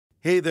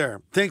Hey there.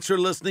 Thanks for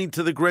listening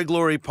to the Greg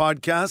Laurie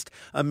Podcast,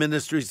 a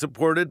ministry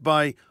supported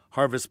by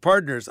Harvest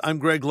Partners. I'm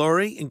Greg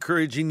Laurie,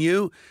 encouraging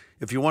you,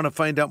 if you want to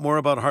find out more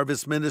about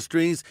Harvest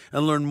Ministries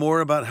and learn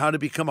more about how to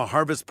become a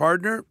Harvest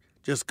Partner,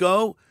 just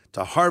go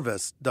to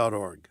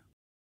harvest.org.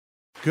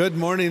 Good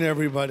morning,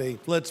 everybody.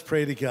 Let's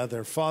pray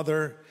together.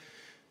 Father,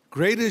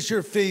 great is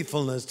your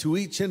faithfulness to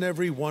each and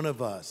every one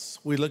of us.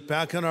 We look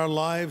back on our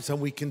lives and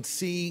we can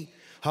see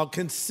how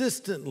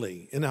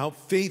consistently and how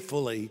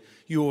faithfully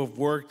you have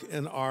worked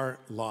in our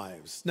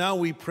lives. Now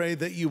we pray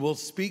that you will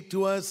speak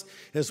to us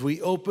as we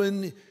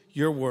open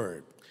your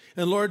word.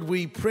 And Lord,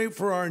 we pray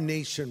for our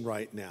nation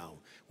right now,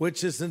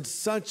 which is in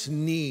such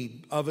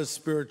need of a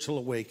spiritual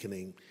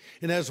awakening.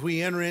 And as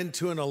we enter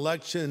into an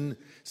election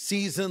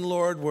season,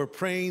 Lord, we're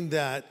praying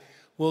that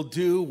we'll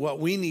do what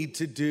we need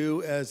to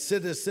do as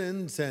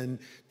citizens and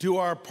do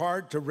our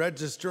part to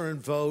register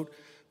and vote,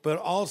 but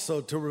also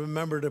to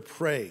remember to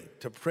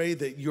pray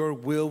that your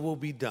will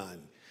be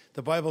done.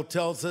 The Bible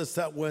tells us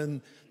that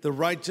when the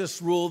righteous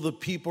rule, the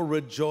people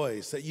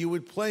rejoice, that you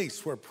would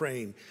place, we're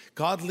praying,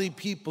 godly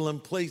people in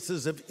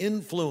places of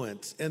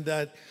influence, and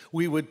that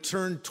we would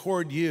turn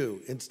toward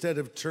you instead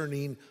of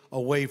turning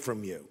away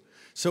from you.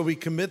 So we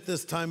commit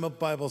this time of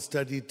Bible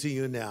study to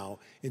you now.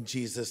 In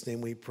Jesus'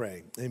 name we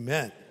pray.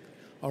 Amen.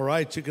 All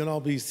right, you can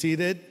all be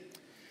seated.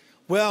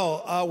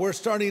 Well, we're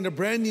starting a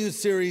brand new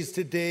series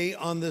today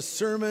on the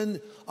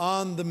Sermon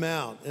on the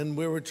Mount. And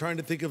we were trying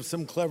to think of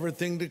some clever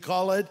thing to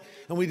call it.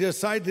 And we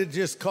decided to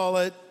just call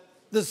it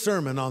the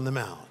Sermon on the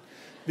Mount.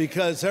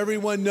 Because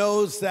everyone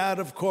knows that,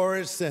 of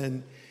course.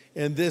 And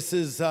this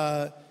is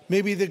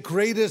maybe the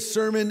greatest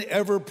sermon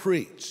ever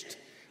preached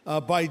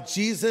by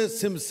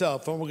Jesus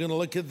himself. And we're going to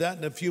look at that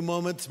in a few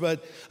moments.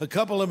 But a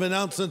couple of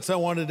announcements I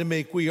wanted to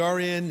make. We are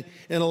in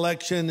an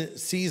election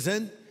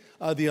season.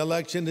 The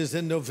election is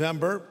in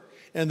November.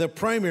 And the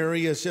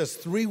primary is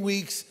just 3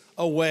 weeks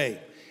away.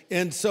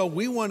 And so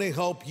we want to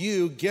help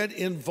you get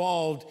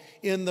involved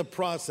in the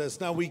process.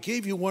 Now, we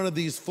gave you one of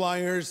these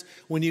flyers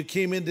when you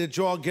came in. Did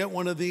you all get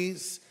one of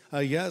these?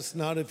 Yes,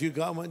 not if you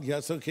got one.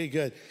 Yes, okay,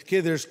 good. Okay,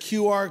 there's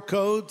QR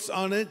codes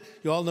on it.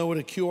 You all know what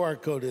a QR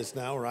code is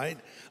now, right?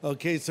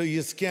 Okay, so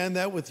you scan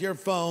that with your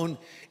phone,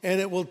 and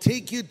it will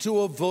take you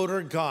to a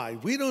voter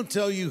guide. We don't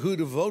tell you who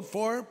to vote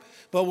for,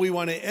 but we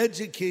want to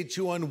educate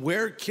you on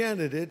where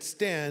candidates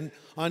stand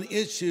on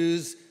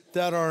issues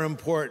that are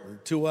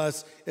important to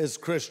us as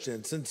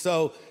Christians. And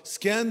so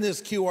scan this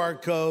QR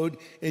code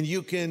and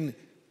you can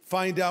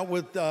find out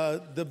what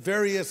the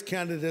various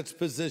candidates'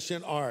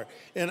 position are.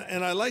 And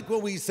I like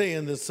what we say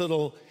in this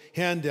little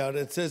handout.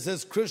 It says,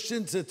 as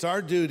Christians, it's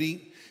our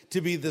duty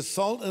to be the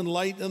salt and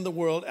light in the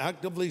world,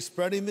 actively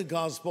spreading the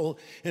gospel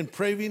and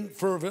praying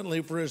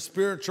fervently for a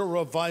spiritual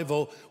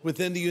revival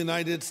within the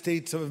United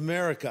States of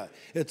America.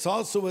 It's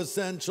also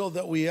essential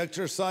that we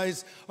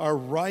exercise our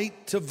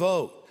right to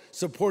vote,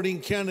 supporting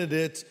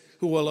candidates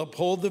who will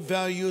uphold the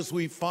values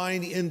we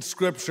find in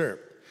Scripture.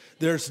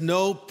 There's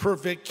no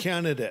perfect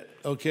candidate,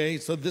 okay?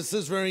 So this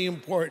is very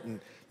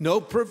important.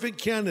 No perfect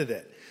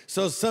candidate.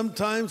 So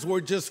sometimes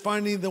we're just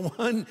finding the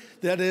one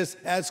that is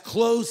as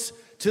close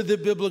to the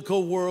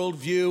biblical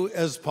worldview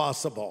as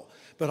possible.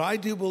 But I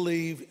do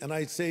believe, and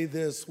I say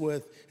this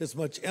with as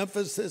much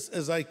emphasis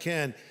as I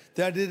can,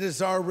 that it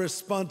is our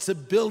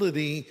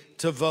responsibility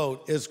to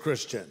vote as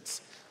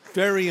Christians.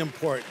 Very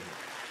important.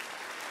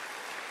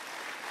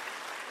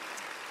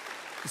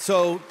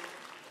 So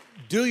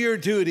do your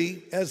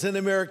duty as an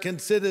American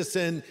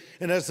citizen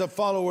and as a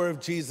follower of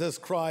Jesus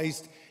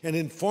Christ, and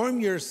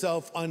inform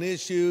yourself on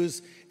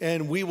issues,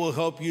 and we will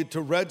help you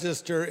to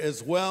register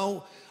as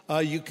well.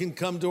 You can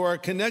come to our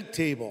Connect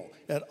table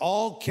at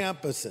all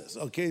campuses.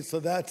 Okay, so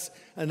that's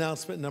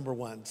announcement number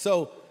one.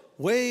 So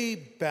way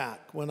back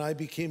when I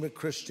became a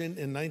Christian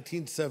in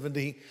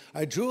 1970,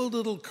 I drew a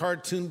little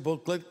cartoon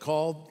booklet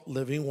called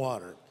Living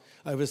Water.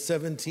 I was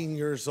 17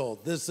 years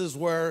old. This is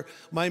where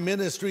my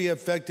ministry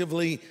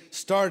effectively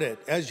started.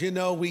 As you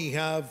know, we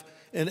have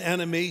an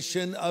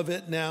animation of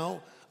it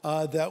now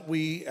that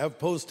we have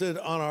posted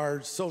on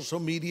our social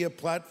media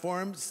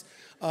platforms,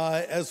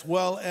 as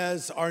well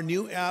as our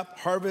new app,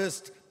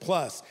 Harvest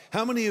Plus.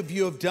 How many of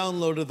you have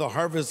downloaded the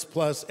Harvest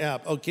Plus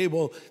app? Okay,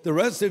 well, the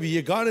rest of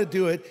you got to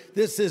do it.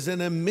 This is an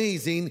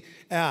amazing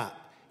app.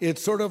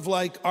 It's sort of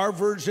like our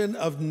version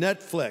of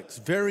Netflix.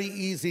 Very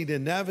easy to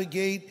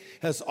navigate,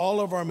 has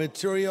all of our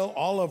material,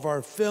 all of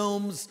our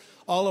films,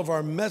 all of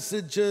our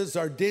messages,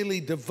 our daily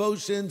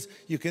devotions.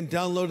 You can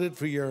download it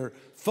for your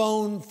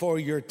phone, for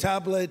your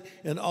tablet,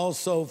 and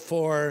also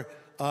for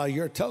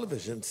your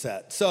television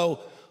set. So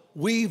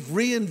we've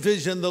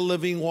re-envisioned the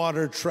Living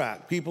Water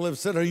track. People have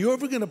said, are you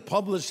ever going to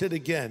publish it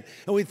again?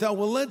 And we thought,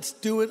 well, let's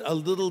do it a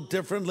little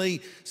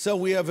differently. So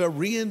we have a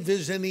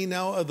re-envisioning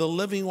now of the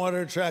Living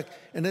Water track,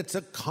 and it's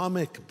a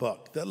comic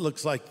book that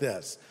looks like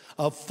this,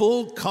 a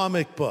full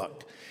comic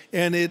book.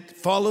 And it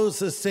follows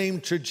the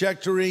same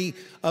trajectory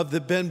of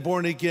the Ben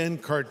Born Again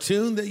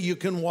cartoon that you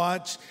can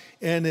watch.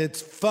 And it's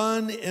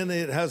fun, and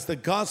it has the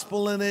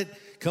gospel in it.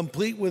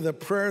 complete with a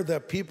prayer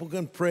that people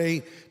can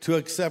pray to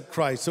accept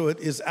Christ. So it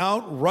is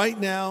out right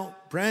now,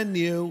 brand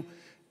new,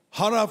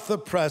 hot off the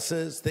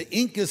presses. The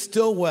ink is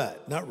still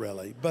wet. Not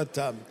really, but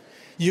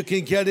you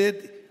can get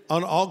it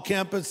on all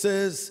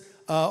campuses,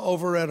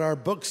 over at our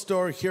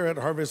bookstore here at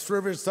Harvest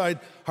Riverside,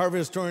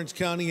 Harvest Orange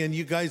County, and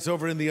you guys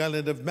over in the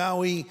island of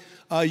Maui,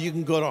 you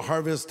can go to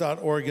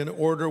harvest.org and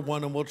order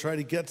one, and we'll try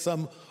to get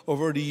some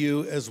over to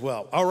you as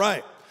well. All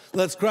right,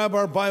 let's grab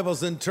our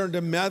Bibles and turn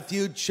to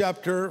Matthew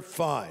chapter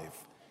 5.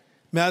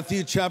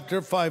 Matthew chapter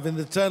 5, and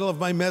the title of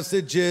my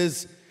message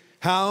is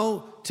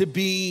How to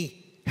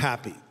Be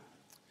Happy.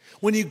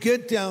 When you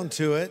get down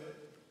to it,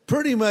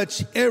 pretty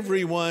much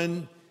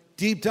everyone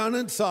deep down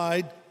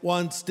inside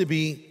wants to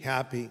be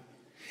happy.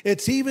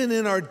 It's even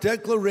in our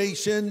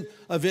Declaration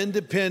of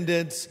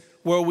Independence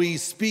where we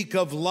speak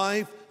of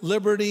life,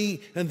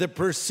 liberty, and the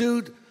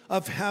pursuit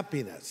of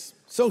happiness.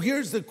 So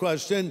here's the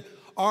question,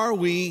 are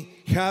we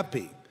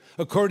happy?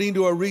 According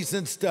to a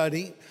recent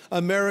study,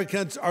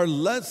 Americans are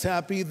less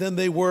happy than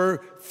they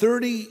were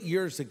 30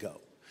 years ago.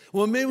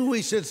 Well, maybe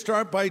we should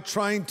start by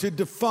trying to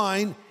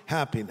define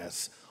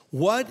happiness.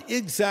 What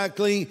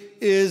exactly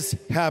is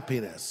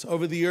happiness?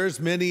 Over the years,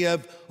 many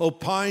have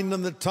opined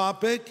on the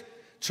topic.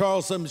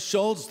 Charles M.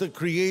 Schulz, the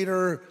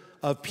creator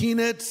of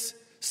Peanuts,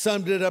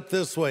 summed it up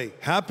this way.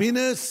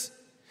 Happiness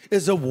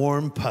is a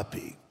warm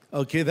puppy.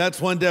 Okay,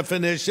 that's one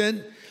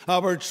definition.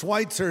 Albert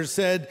Schweitzer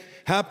said,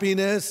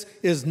 happiness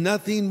is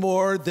nothing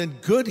more than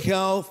good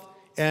health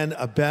and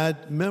a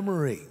bad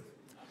memory.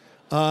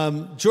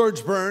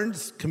 George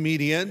Burns,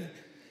 comedian,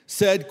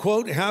 said,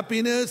 quote,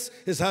 happiness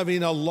is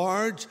having a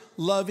large,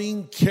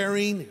 loving,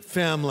 caring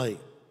family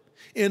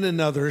in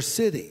another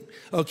city.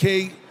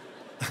 Okay.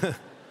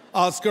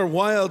 Oscar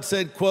Wilde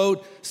said,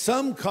 quote,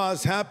 some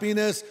cause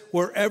happiness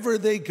wherever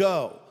they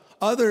go.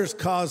 Others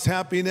cause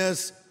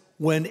happiness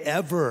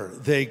whenever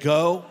they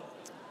go.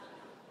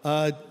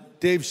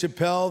 Dave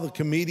Chappelle, the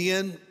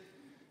comedian,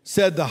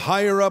 said, the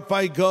higher up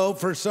I go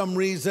for some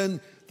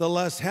reason, the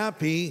less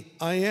happy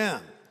I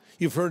am.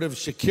 You've heard of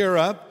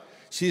Shakira.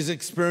 She's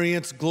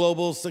experienced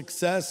global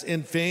success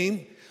and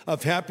fame.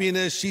 Of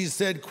happiness, she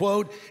said,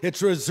 quote,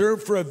 it's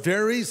reserved for a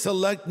very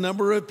select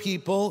number of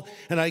people,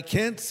 and I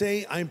can't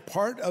say I'm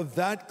part of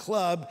that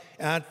club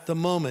at the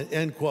moment,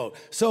 end quote.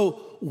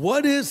 So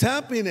what is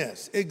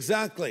happiness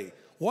exactly?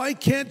 Why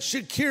can't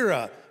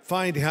Shakira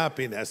find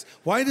happiness?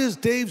 Why does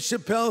Dave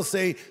Chappelle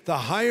say the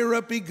higher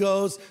up he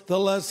goes, the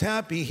less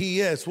happy he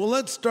is? Well,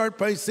 let's start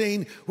by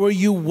saying where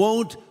you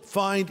won't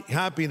find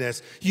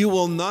happiness. You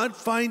will not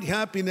find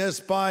happiness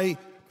by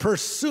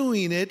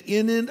pursuing it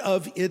in and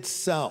of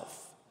itself.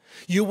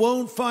 You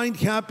won't find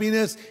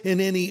happiness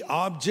in any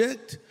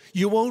object.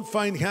 You won't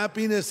find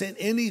happiness in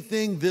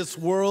anything this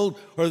world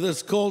or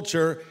this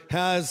culture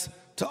has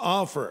to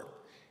offer.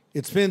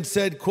 It's been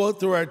said, quote,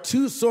 there are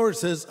two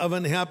sources of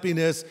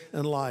unhappiness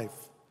in life.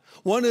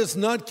 One is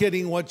not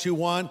getting what you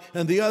want,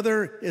 and the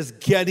other is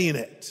getting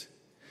it.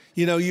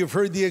 You know, you've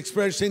heard the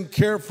expression,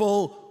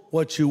 careful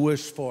what you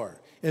wish for.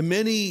 And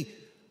many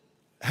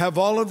have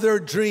all of their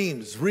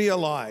dreams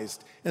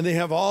realized, and they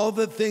have all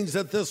the things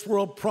that this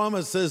world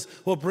promises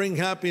will bring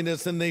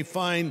happiness, and they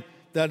find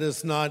that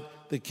is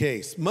not the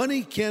case.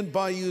 Money can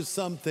buy you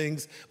some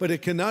things, but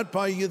it cannot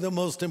buy you the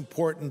most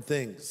important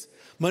things.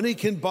 Money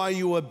can buy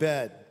you a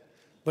bed,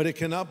 but it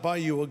cannot buy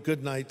you a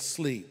good night's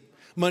sleep.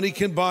 Money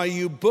can buy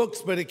you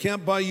books, but it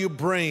can't buy you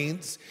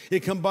brains.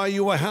 It can buy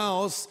you a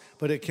house,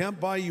 but it can't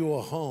buy you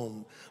a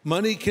home.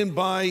 Money can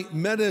buy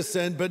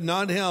medicine, but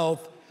not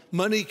health.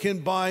 Money can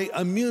buy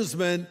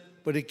amusement,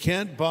 but it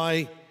can't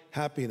buy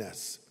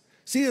happiness.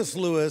 C.S.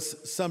 Lewis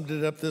summed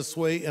it up this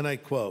way, and I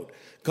quote,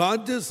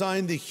 God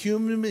designed the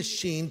human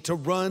machine to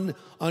run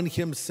on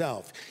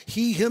himself.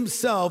 He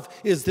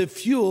himself is the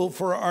fuel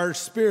for our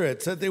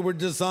spirits that they were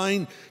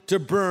designed to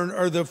burn,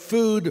 or the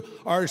food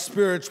our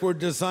spirits were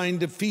designed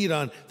to feed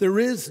on. There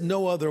is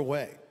no other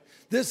way.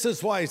 This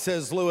is why,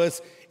 says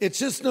Lewis, it's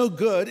just no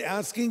good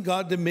asking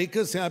God to make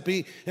us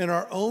happy in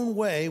our own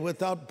way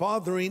without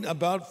bothering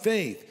about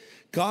faith.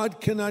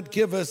 God cannot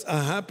give us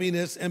a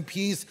happiness and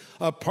peace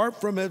apart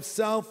from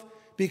himself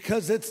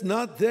because it's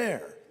not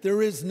there.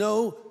 There is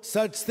no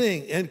such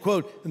thing, end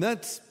quote. And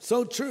that's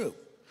so true.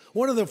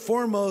 One of the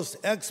foremost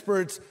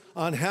experts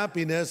on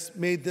happiness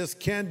made this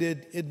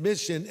candid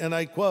admission, and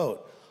I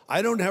quote,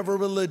 I don't have a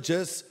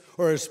religious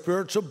or a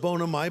spiritual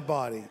bone in my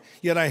body,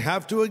 yet I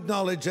have to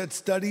acknowledge that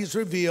studies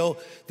reveal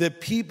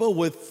that people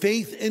with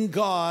faith in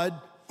God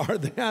are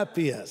the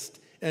happiest,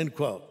 end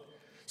quote.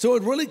 So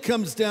it really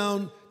comes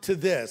down to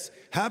this.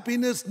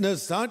 Happiness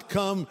does not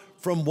come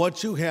from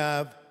what you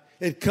have.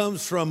 It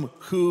comes from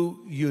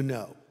who you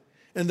know.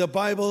 And the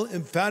Bible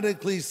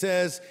emphatically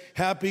says,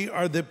 happy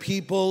are the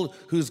people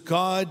whose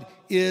God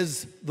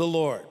is the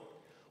Lord.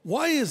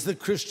 Why is the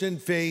Christian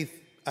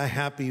faith a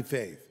happy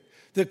faith?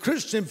 The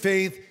Christian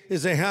faith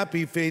is a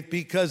happy faith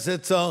because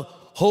it's a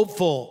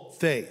hopeful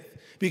faith.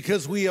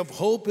 Because we have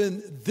hope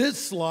in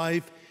this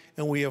life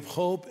and we have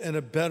hope in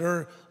a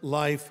better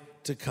life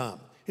to come.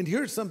 And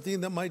here's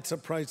something that might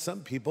surprise some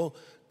people.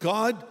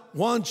 God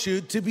wants you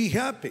to be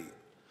happy.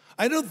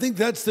 I don't think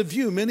that's the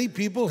view many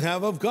people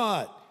have of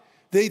God.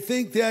 They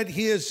think that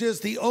he is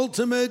just the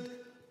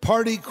ultimate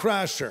party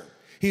crasher.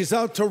 He's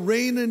out to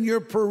rain in your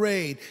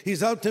parade.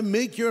 He's out to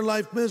make your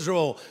life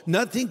miserable.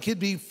 Nothing could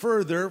be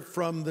further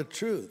from the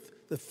truth.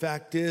 The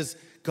fact is,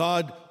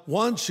 God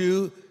wants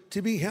you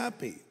to be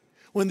happy.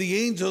 When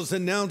the angels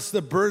announced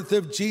the birth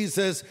of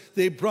Jesus,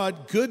 they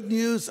brought good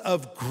news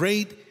of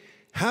great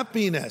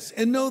happiness.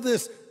 And know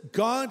this,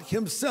 God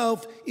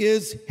himself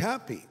is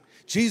happy.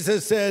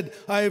 Jesus said,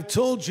 I have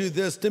told you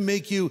this to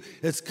make you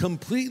as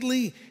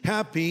completely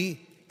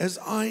happy as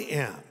I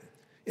am.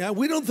 Yeah,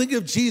 we don't think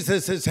of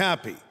Jesus as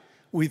happy.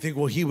 We think,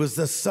 well, he was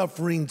the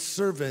suffering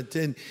servant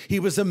and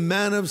he was a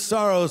man of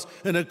sorrows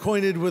and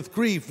acquainted with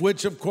grief,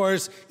 which of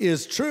course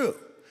is true.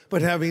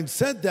 But having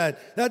said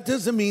that, that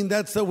doesn't mean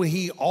that's the way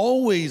he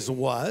always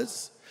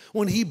was.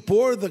 When he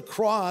bore the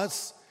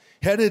cross,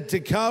 headed to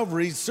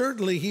Calvary,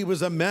 certainly he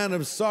was a man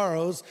of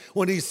sorrows.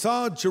 When he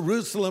saw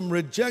Jerusalem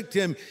reject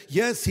him,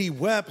 yes, he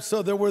wept.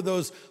 So there were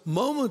those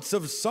moments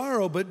of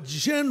sorrow, but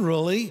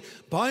generally,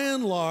 by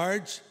and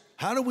large,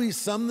 how do we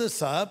sum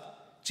this up?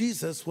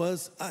 Jesus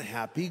was a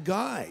happy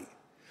guy.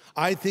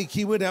 I think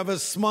he would have a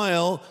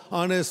smile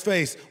on his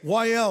face.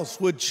 Why else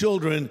would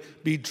children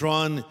be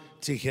drawn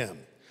to him?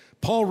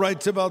 Paul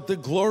writes about the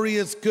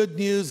glorious good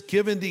news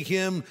given to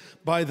him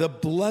by the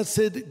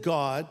blessed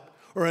God,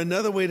 or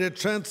another way to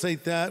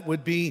translate that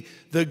would be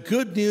the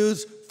good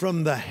news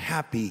from the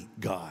happy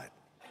God.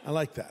 I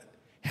like that.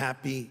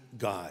 Happy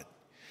God.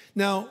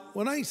 Now,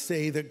 when I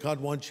say that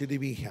God wants you to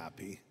be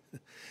happy,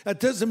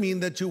 that doesn't mean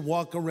that you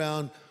walk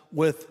around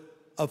with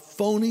a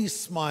phony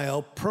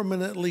smile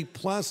permanently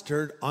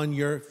plastered on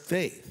your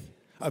face.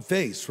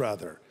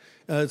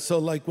 So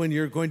like when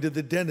you're going to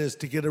the dentist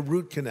to get a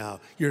root canal,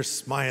 you're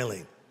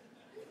smiling.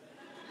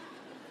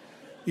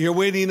 You're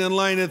waiting in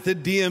line at the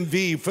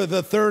DMV for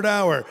the 3rd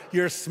hour,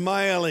 you're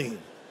smiling.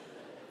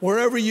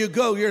 Wherever you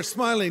go, you're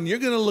smiling. You're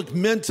going to look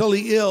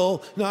mentally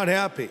ill, not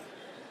happy.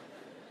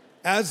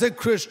 As a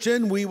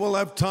Christian, we will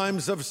have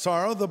times of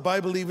sorrow. The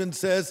Bible even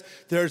says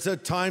there's a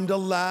time to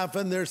laugh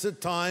and there's a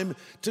time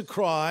to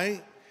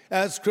cry.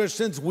 As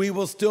Christians, we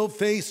will still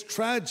face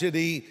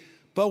tragedy.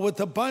 But what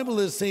the Bible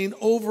is saying,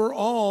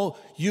 overall,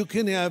 you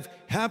can have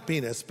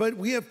happiness. But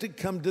we have to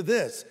come to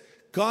this.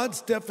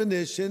 God's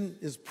definition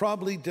is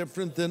probably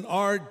different than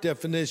our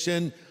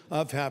definition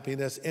of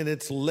happiness. And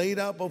it's laid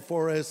out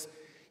before us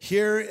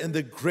here in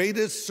the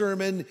greatest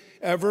sermon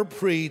ever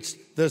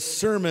preached, the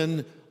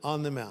Sermon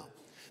on the Mount.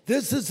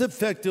 This is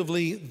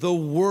effectively the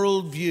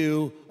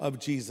worldview of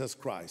Jesus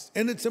Christ.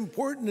 And it's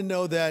important to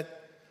know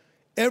that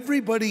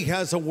everybody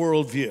has a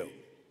worldview.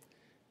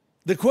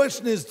 The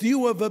question is, do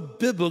you have a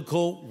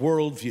biblical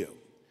worldview?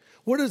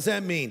 What does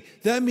that mean?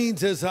 That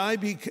means as I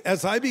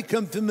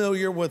become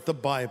familiar with the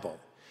Bible,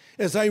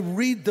 as I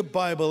read the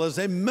Bible, as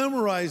I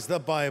memorize the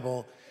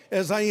Bible,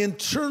 as I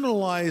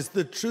internalize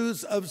the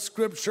truths of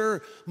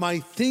Scripture, my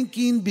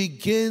thinking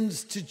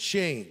begins to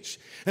change.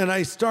 And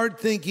I start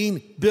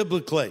thinking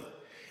biblically.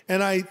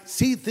 And I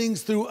see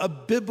things through a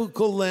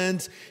biblical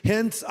lens,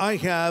 hence I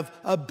have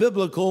a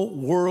biblical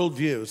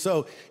worldview.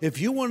 So if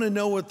you want to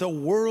know what the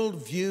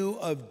worldview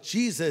of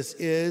Jesus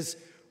is,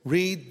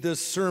 read the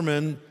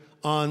Sermon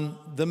on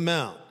the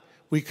Mount.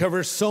 We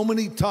cover so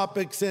many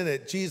topics in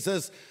it.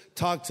 Jesus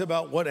talks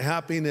about what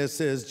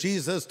happiness is.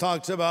 Jesus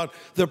talks about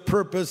the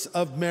purpose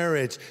of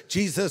marriage.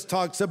 Jesus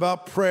talks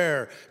about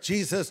prayer.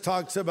 Jesus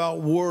talks about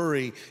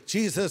worry.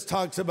 Jesus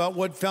talks about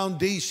what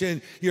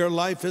foundation your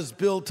life is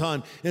built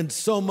on, and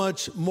so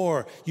much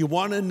more. You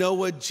want to know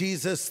what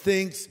Jesus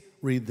thinks?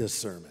 Read this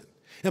sermon.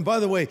 And by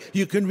the way,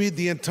 you can read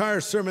the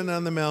entire Sermon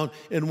on the Mount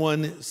in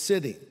one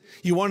sitting.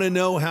 You want to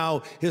know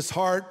how his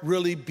heart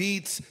really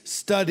beats?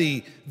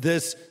 Study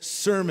this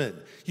sermon.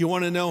 You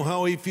want to know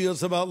how he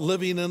feels about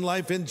living and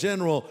life in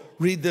general?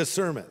 Read this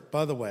sermon.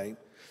 By the way,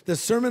 the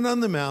Sermon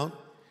on the Mount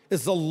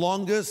is the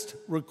longest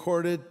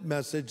recorded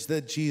message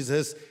that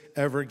Jesus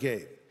ever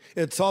gave.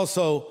 It's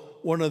also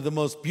one of the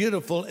most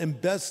beautiful and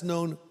best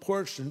known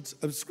portions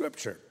of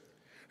Scripture.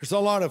 There's a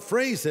lot of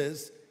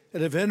phrases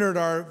that have entered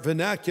our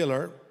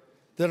vernacular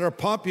that are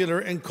popular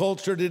in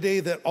culture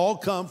today that all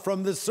come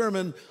from the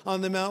Sermon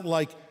on the Mount,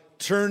 like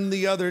turn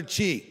the other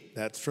cheek.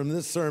 That's from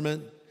the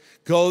sermon.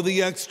 Go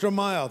the extra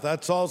mile.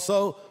 That's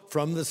also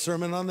from the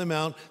Sermon on the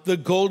Mount. The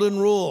golden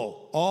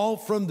rule, all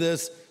from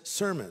this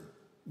sermon.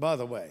 By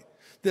the way,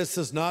 this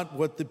is not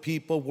what the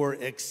people were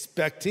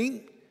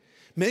expecting.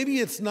 Maybe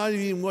it's not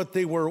even what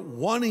they were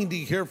wanting to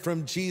hear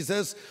from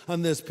Jesus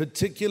on this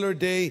particular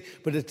day,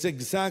 but it's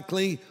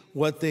exactly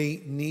what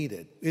they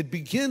needed. It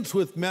begins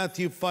with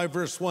Matthew 5,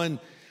 verse 1,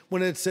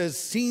 when it says,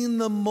 seeing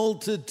the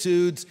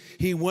multitudes,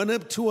 he went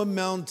up to a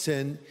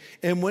mountain,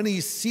 and when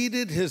he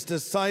seated his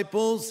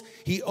disciples,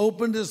 he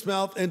opened his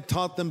mouth and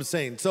taught them,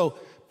 saying. So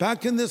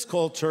back in this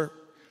culture,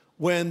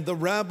 when the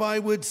rabbi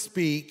would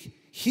speak,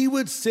 he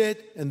would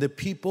sit and the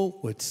people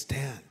would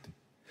stand.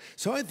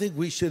 So I think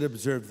we should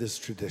observe this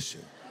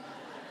tradition.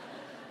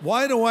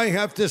 Why do I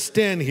have to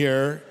stand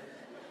here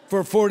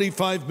for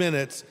 45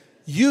 minutes?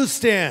 You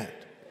stand,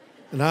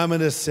 and I'm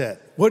going to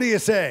sit. What do you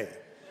say?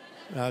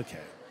 Okay.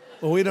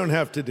 Well, we don't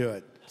have to do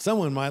it.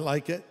 Someone might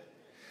like it.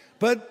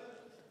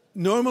 But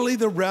normally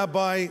the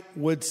rabbi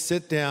would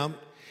sit down.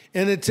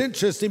 And it's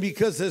interesting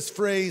because this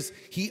phrase,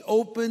 he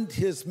opened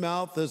his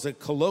mouth, as a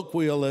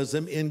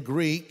colloquialism in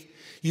Greek,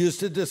 used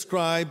to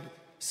describe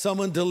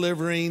someone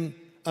delivering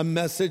a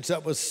message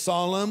that was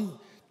solemn,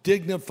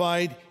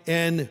 dignified,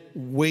 and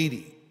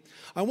weighty.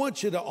 I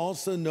want you to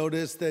also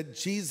notice that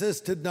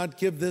Jesus did not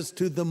give this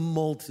to the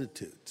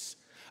multitudes.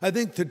 I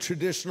think the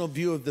traditional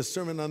view of the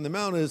Sermon on the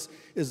Mount is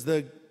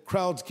the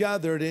crowds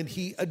gathered and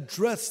he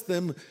addressed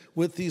them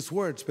with these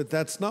words. But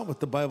that's not what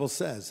the Bible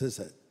says, is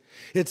it?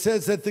 It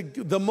says that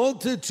the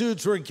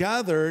multitudes were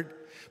gathered,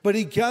 but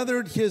he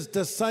gathered his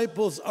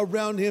disciples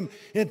around him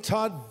and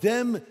taught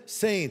them,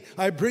 saying,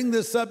 I bring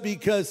this up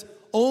because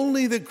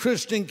only the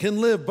Christian can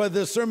live by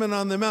the Sermon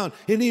on the Mount,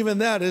 and even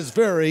that is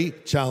very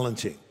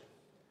challenging.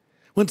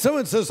 When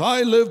someone says,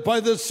 I live by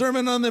the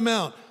Sermon on the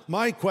Mount,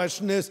 my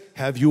question is,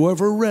 have you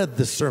ever read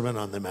the Sermon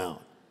on the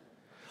Mount?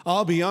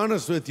 I'll be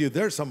honest with you,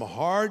 there's some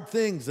hard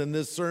things in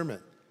this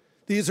sermon.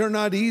 These are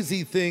not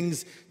easy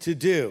things to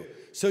do.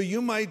 So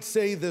you might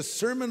say the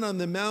Sermon on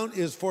the Mount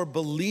is for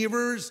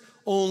believers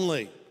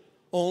only.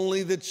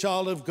 Only the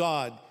child of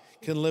God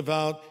can live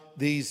out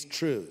these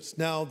truths.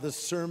 Now, the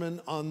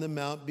Sermon on the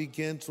Mount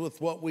begins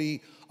with what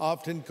we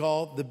often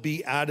call the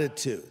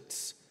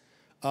Beatitudes.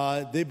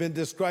 They've been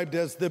described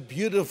as the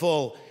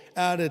beautiful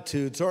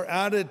attitudes, or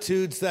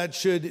attitudes that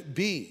should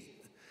be.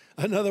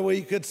 Another way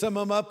you could sum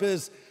them up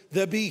is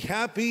the be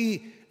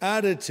happy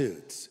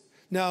attitudes.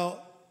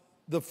 Now,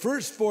 the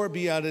first four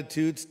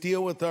Beatitudes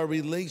deal with our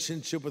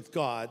relationship with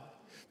God.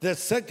 The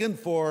second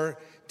four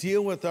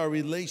deal with our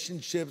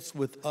relationships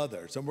with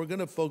others. And we're going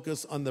to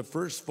focus on the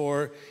first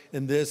four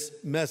in this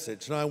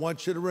message. And I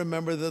want you to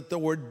remember that the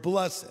word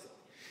blessed,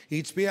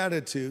 each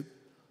Beatitude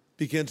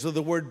begins with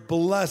the word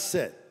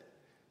blessed.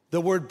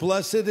 The word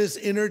blessed is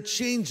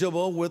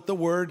interchangeable with the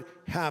word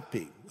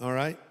happy, all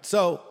right?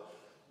 So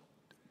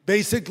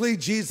basically,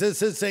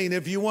 Jesus is saying,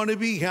 if you want to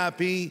be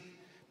happy,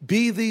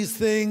 be these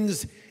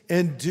things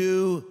and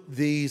do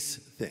these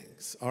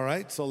things. All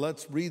right, so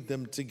let's read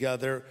them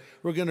together.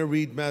 We're going to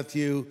read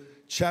Matthew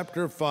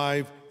chapter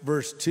 5,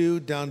 verse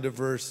 2 down to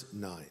verse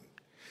 9.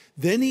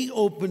 Then he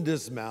opened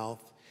his mouth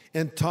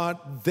and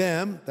taught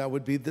them, that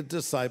would be the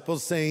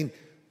disciples, saying,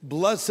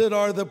 Blessed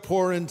are the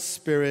poor in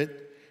spirit,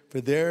 for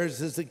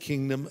theirs is the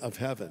kingdom of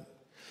heaven.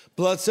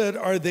 Blessed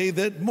are they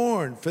that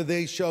mourn, for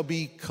they shall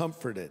be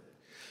comforted.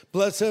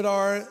 Blessed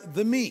are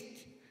the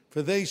meek,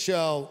 for they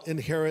shall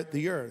inherit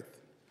the earth.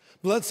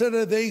 Blessed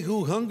are they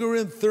who hunger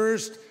and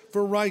thirst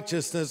for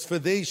righteousness, for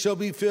they shall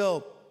be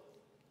filled.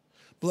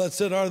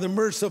 Blessed are the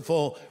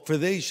merciful, for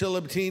they shall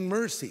obtain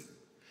mercy.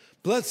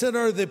 Blessed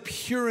are the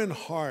pure in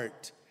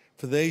heart,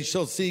 for they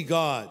shall see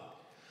God.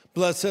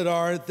 Blessed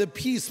are the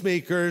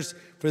peacemakers,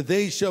 for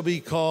they shall be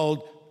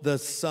called the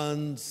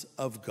sons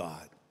of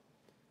God.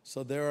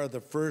 So there are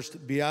the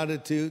first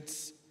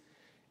Beatitudes,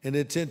 and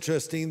it's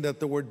interesting that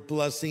the word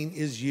blessing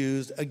is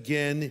used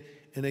again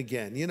and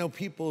again. You know,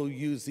 people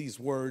use these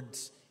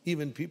words.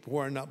 Even people who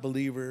are not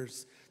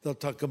believers, they'll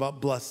talk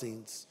about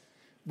blessings.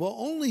 Well,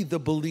 only the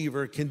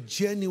believer can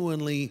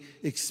genuinely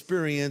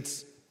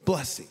experience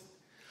blessing.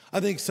 I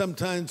think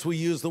sometimes we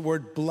use the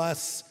word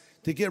bless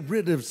to get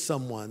rid of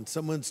someone.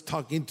 Someone's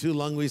talking too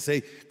long, we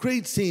say,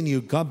 great seeing you,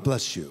 God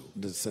bless you.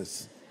 It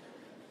says,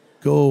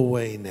 go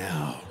away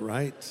now,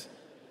 right?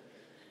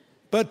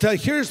 But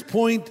here's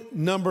point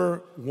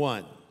number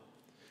one.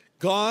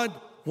 God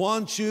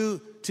wants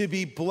you to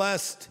be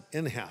blessed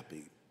and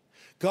happy.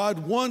 God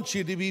wants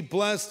you to be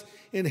blessed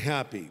and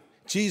happy.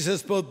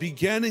 Jesus both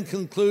began and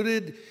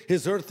concluded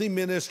his earthly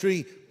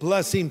ministry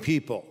blessing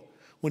people.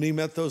 When he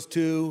met those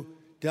two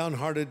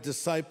downhearted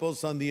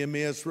disciples on the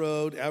Emmaus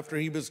Road after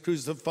he was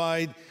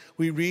crucified,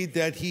 we read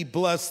that he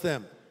blessed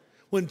them.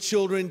 When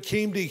children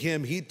came to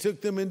him, he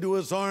took them into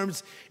his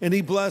arms and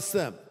he blessed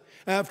them.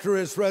 After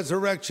his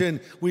resurrection,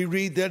 we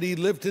read that he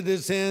lifted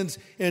his hands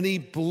and he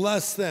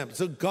blessed them.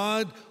 So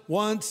God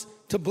wants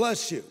to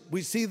bless you.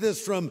 We see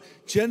this from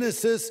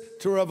Genesis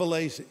to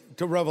Revelation.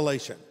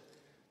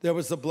 There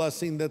was a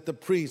blessing that the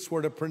priests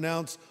were to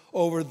pronounce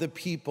over the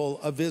people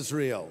of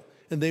Israel.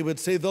 And they would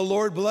say, the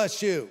Lord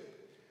bless you.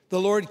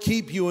 The Lord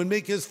keep you and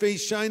make his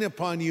face shine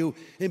upon you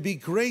and be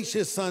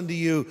gracious unto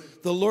you.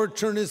 The Lord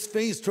turn his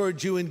face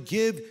toward you and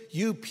give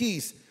you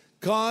peace.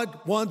 God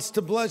wants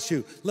to bless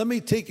you. Let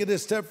me take it a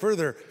step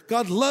further.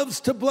 God loves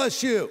to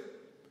bless you.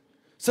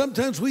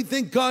 Sometimes we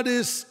think God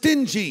is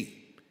stingy.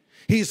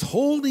 He's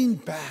holding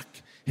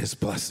back his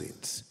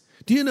blessings.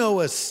 Do you know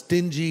a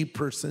stingy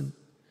person?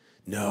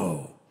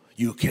 No,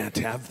 you can't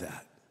have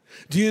that.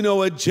 Do you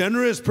know a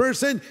generous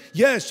person?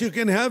 Yes, you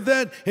can have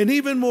that, and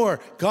even more.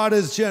 God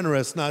is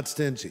generous, not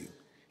stingy.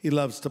 He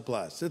loves to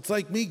bless. It's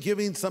like me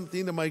giving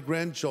something to my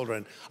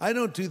grandchildren. I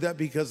don't do that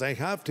because I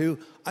have to.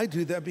 I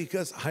do that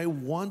because I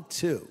want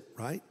to,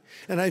 right?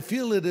 And I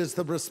feel it is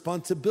the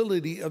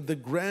responsibility of the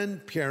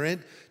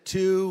grandparent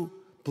to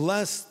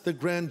bless the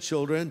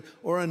grandchildren,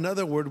 or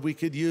another word we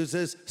could use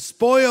is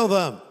spoil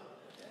them,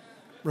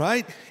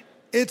 right?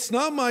 It's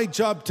not my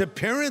job to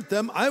parent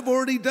them. I've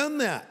already done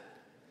that.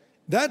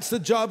 That's the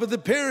job of the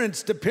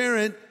parents to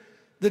parent.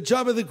 The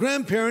job of the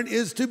grandparent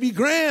is to be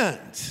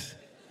grand,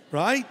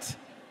 right?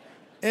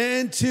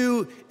 And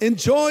to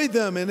enjoy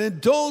them and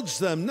indulge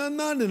them.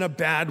 Not in a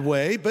bad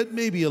way, but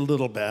maybe a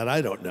little bad,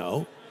 I don't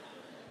know.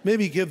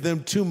 Maybe give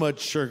them too much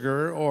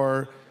sugar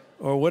or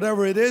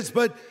whatever it is.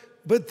 But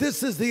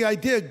this is the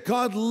idea.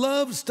 God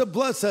loves to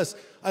bless us.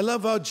 I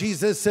love how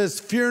Jesus says,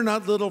 fear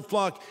not, little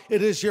flock.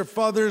 It is your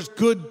Father's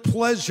good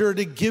pleasure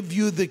to give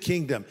you the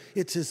kingdom.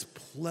 It's his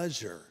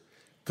pleasure.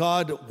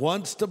 God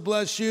wants to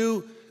bless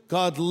you.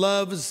 God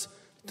loves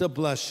to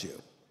bless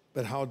you.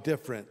 But how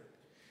different?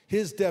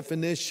 His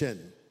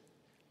definition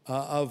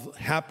of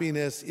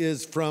happiness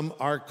is from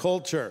our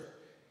culture.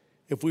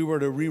 If we were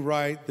to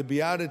rewrite the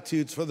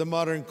Beatitudes for the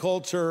modern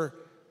culture,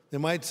 they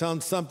might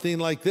sound something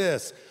like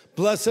this.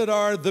 Blessed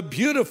are the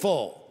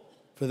beautiful,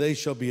 for they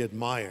shall be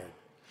admired.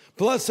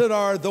 Blessed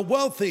are the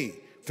wealthy,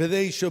 for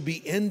they shall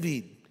be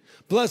envied.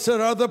 Blessed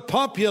are the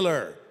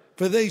popular,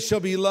 for they shall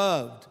be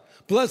loved.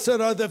 Blessed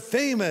are the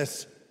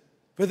famous,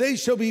 for they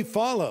shall be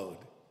followed.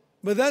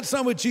 But that's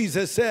not what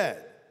Jesus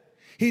said.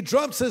 He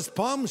drops his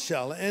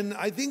bombshell, and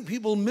I think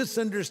people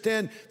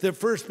misunderstand the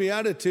first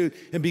beatitude.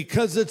 And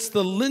because it's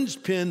the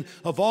linchpin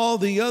of all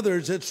the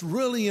others, it's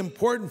really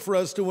important for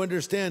us to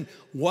understand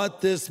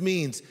what this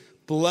means.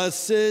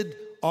 Blessed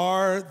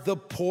are the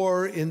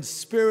poor in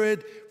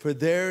spirit, for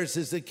theirs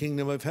is the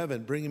kingdom of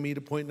heaven. Bringing me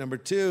to point number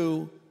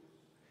 2,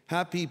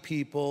 happy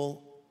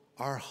people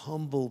are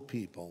humble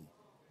people.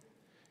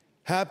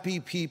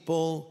 Happy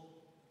people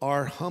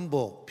are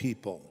humble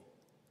people.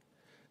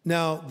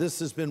 Now, this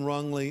has been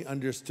wrongly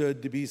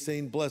understood to be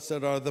saying,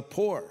 blessed are the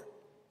poor.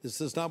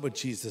 This is not what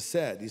Jesus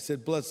said. He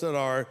said, blessed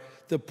are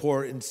the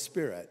poor in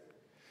spirit.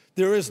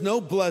 There is no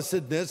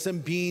blessedness in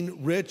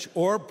being rich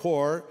or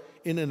poor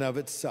in and of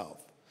itself.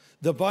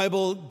 The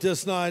Bible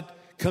does not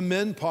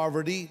commend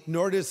poverty,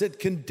 nor does it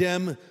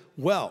condemn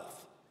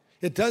wealth.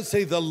 It does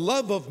say the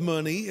love of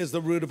money is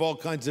the root of all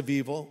kinds of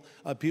evil.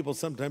 People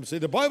sometimes say,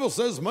 the Bible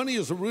says money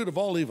is the root of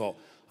all evil.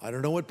 I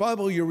don't know what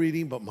Bible you're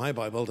reading, but my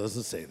Bible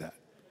doesn't say that.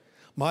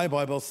 My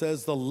Bible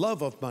says the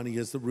love of money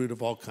is the root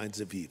of all kinds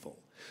of evil,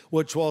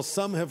 which while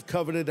some have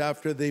coveted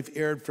after they've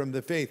erred from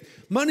the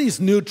faith. Money's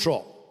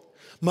neutral.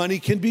 Money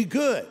can be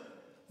good.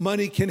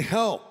 Money can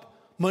help.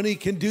 Money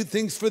can do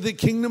things for the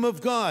kingdom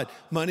of God.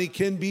 Money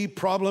can be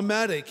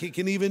problematic. It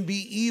can even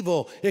be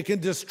evil. It can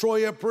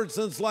destroy a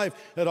person's life.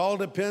 It all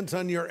depends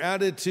on your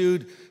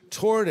attitude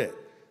toward it.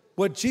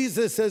 What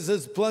Jesus says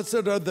is,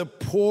 blessed are the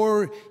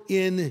poor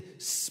in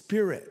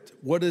spirit.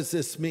 What does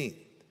this mean?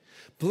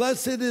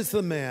 Blessed is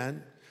the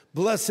man,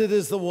 blessed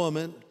is the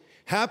woman,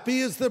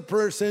 happy is the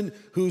person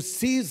who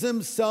sees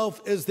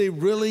himself as they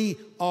really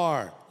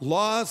are,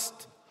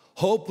 lost,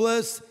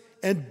 hopeless,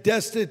 and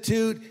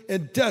destitute,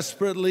 and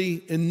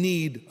desperately in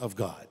need of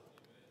God.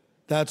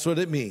 That's what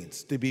it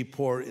means to be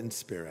poor in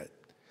spirit.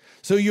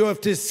 So you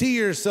have to see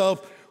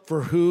yourself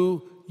for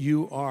who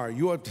you are.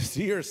 You have to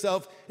see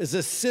yourself as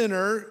a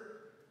sinner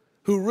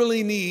who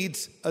really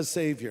needs a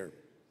Savior.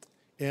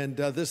 And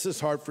this is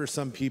hard for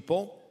some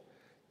people,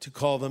 to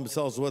call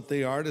themselves what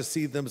they are, to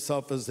see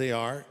themselves as they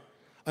are.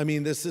 I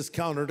mean, this is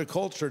counter to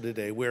culture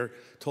today. We're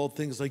told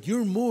things like,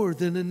 you're more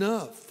than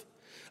enough.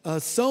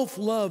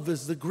 Self-love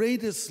is the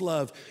greatest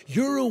love.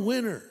 You're a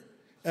winner.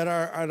 At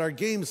our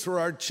games for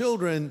our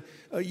children,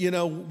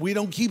 we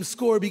don't keep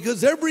score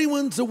because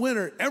everyone's a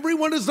winner.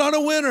 Everyone is not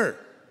a winner.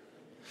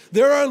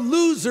 There are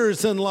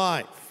losers in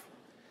life.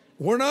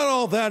 We're not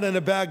all that in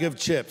a bag of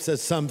chips,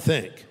 as some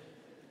think.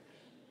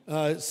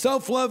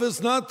 Self-love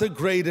is not the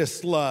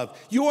greatest love.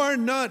 You are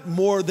not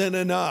more than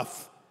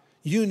enough.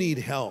 You need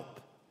help.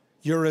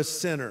 You're a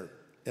sinner,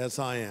 as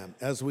I am,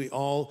 as we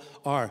all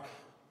are.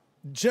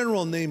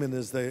 General Naaman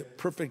is the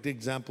perfect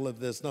example of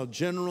this. Now,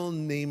 General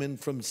Naaman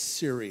from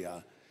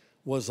Syria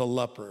was a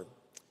leper.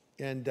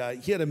 And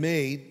he had a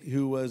maid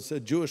who was a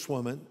Jewish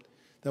woman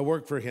that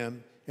worked for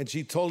him. And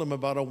she told him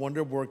about a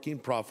wonder-working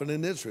prophet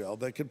in Israel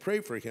that could pray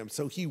for him.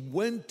 So he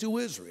went to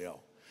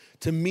Israel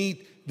to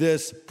meet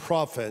this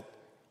prophet,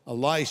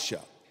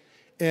 Elisha.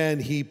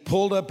 And he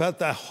pulled up at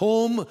the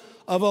home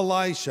of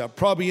Elisha,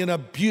 probably in a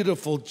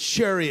beautiful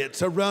chariot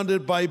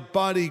surrounded by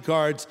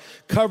bodyguards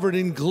covered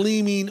in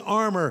gleaming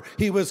armor.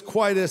 He was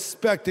quite a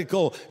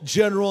spectacle,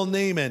 General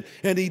Naaman.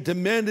 And he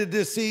demanded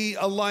to see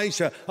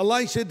Elisha.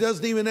 Elisha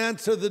doesn't even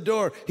answer the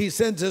door. He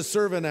sends his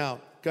servant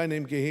out, a guy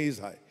named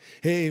Gehazi.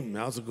 Hey,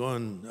 how's it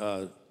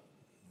going,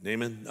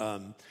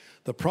 Naaman?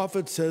 The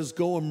prophet says,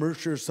 go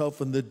immerse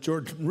yourself in the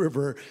Jordan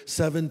River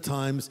 7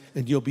 times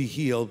and you'll be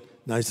healed.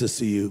 Nice to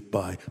see you.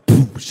 Bye.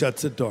 Boom,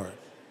 shuts the door.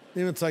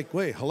 Naaman's like,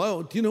 wait,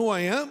 hello? Do you know who I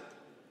am? I'm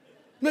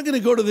not going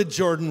to go to the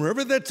Jordan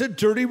River. That's a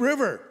dirty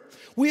river.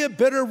 We have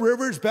better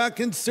rivers back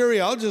in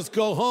Syria. I'll just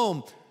go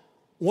home.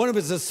 One of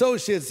his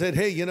associates said,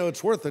 hey,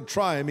 it's worth a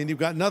try. I mean, you've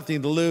got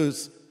nothing to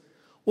lose.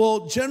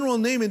 Well, General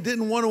Naaman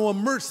didn't want to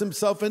immerse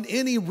himself in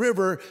any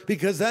river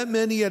because that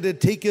meant he had to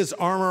take his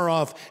armor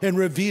off and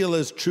reveal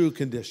his true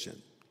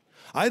condition.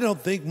 I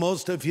don't think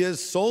most of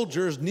his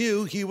soldiers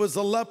knew he was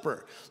a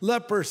leper.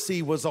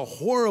 Leprosy was a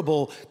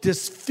horrible,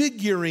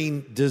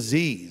 disfiguring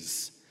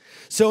disease.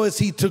 So as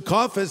he took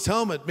off his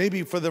helmet,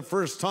 maybe for the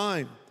first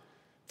time,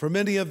 for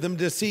many of them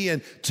to see,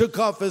 and took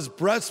off his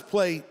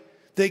breastplate,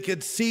 they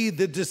could see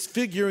the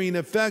disfiguring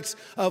effects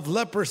of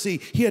leprosy.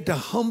 He had to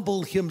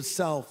humble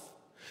himself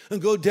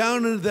and go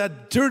down into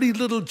that dirty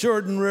little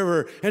Jordan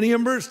River, and he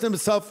immersed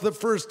himself the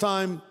first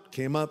time,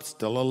 came up,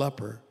 still a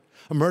leper.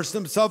 Immersed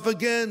himself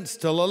again,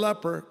 still a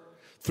leper.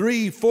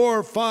 3,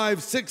 4,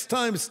 5, 6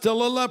 times,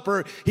 still a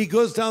leper. He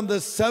goes down the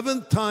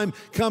 7th time,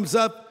 comes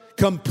up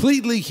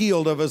completely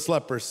healed of his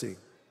leprosy.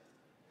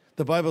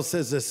 The Bible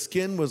says his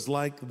skin was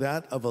like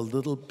that of a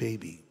little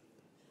baby.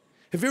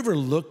 Have you ever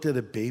looked at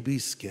a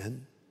baby's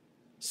skin?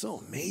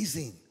 So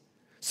amazing,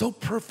 so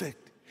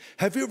perfect.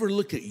 Have you ever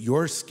looked at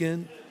your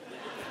skin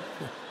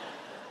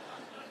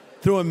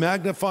through a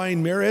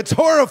magnifying mirror? It's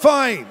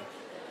horrifying,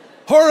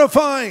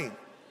 horrifying.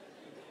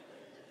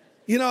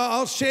 You know,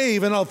 I'll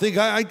shave and I'll think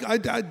I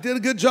did a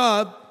good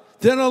job.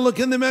 Then I'll look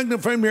in the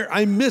magnifying mirror.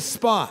 I miss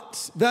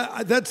spots.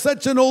 That's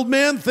such an old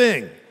man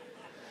thing.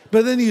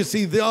 But then you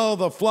see all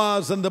the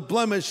flaws and the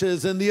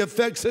blemishes and the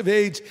effects of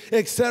age,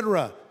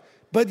 etc.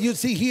 But you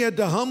see, he had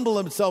to humble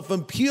himself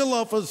and peel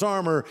off his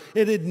armor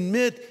and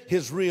admit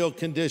his real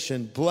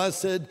condition.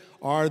 Blessed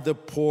are the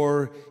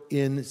poor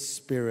in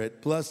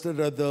spirit. Blessed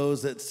are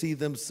those that see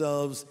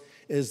themselves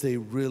as they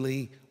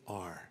really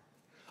are.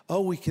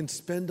 Oh, we can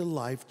spend a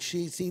life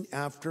chasing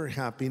after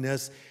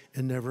happiness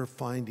and never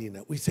finding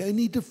it. We say, I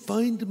need to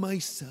find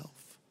myself.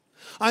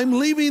 I'm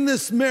leaving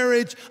this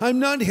marriage. I'm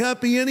not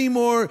happy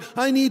anymore.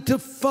 I need to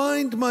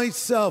find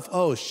myself.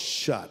 Oh,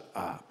 shut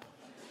up.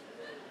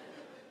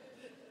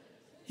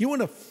 You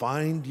want to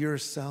find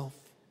yourself?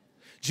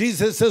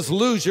 Jesus says,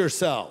 lose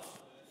yourself.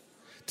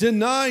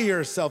 Deny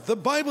yourself. The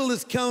Bible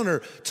is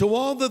counter to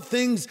all the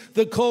things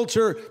the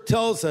culture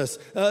tells us.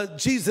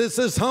 Jesus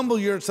says, humble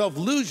yourself,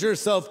 lose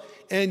yourself,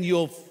 and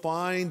you'll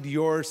find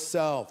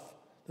yourself.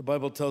 The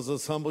Bible tells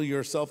us, humble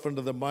yourself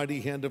under the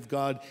mighty hand of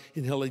God,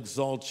 and he'll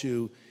exalt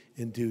you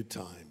in due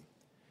time.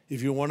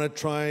 If you want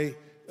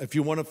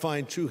to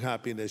find true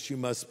happiness, you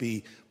must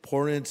be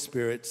poor in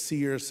spirit, see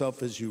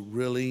yourself as you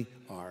really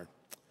are.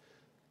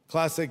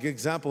 Classic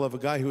example of a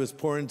guy who is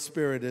poor in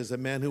spirit is a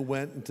man who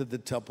went into the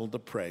temple to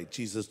pray.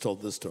 Jesus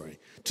told this story.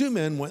 2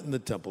 men went in the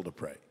temple to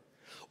pray.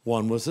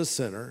 One was a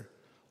sinner,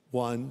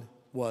 one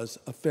was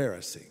a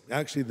Pharisee.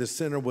 Actually, the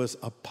sinner was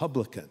a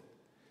publican,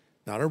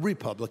 not a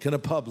Republican, a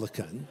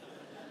publican.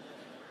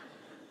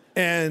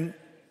 And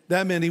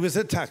that meant he was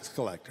a tax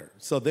collector.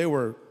 So they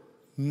were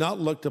not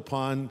looked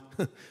upon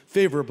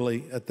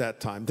favorably at that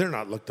time. They're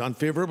not looked on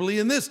favorably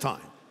in this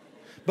time.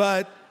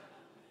 But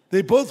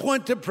they both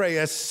went to pray,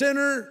 a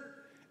sinner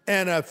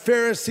and a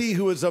Pharisee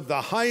who was of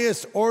the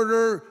highest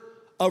order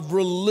of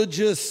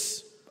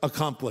religious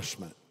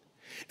accomplishment.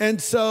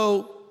 And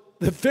so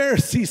the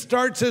Pharisee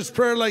starts his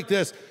prayer like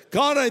this: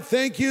 God, I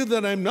thank you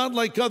that I'm not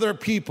like other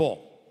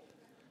people.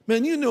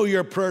 Man, you know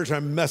your prayers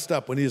are messed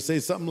up when you say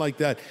something like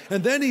that.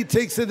 And then he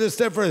takes it a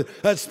step further,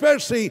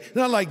 especially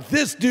not like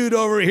this dude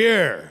over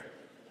here.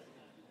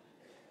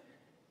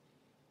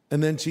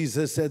 And then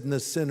Jesus said, and the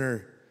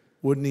sinner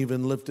wouldn't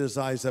even lift his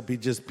eyes up. He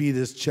just beat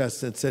his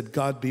chest and said,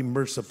 God, be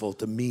merciful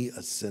to me,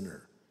 a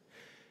sinner.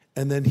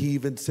 And then he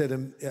even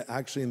said,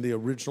 actually in the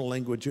original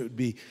language, it would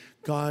be,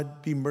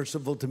 God, be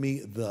merciful to me,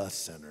 the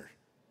sinner.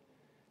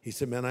 He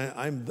said, man,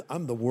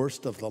 I'm the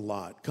worst of the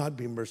lot. God,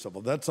 be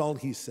merciful. That's all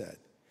he said.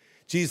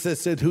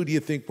 Jesus said, who do you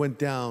think went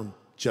down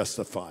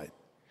justified?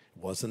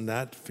 It wasn't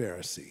that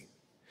Pharisee.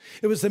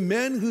 It was the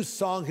man who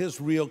saw his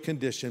real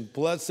condition.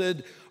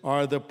 Blessed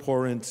are the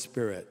poor in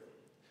spirit.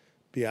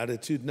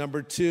 Beatitude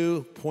number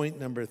 2, point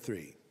number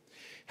 3.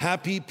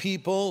 Happy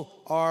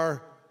people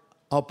are,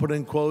 I'll put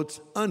in quotes,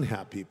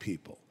 unhappy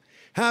people.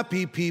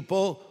 Happy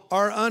people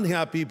are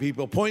unhappy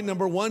people. Point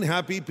number 1,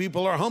 happy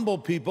people are humble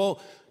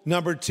people.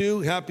 Number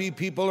 2, happy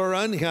people are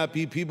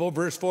unhappy people.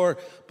 Verse 4,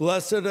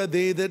 blessed are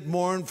they that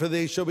mourn, for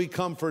they shall be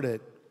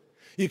comforted.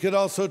 You could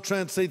also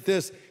translate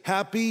this,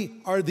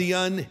 happy are the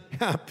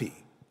unhappy.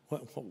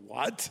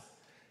 What?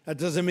 That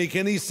doesn't make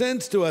any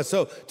sense to us.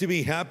 So to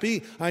be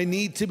happy, I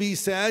need to be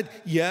sad?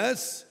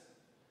 Yes.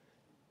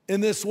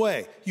 In this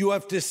way, you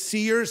have to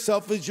see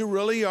yourself as you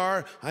really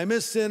are. I'm a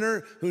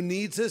sinner who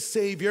needs a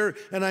Savior,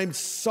 and I'm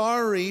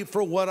sorry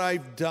for what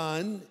I've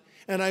done,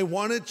 and I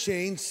want to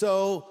change,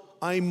 so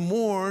I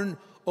mourn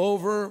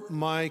over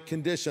my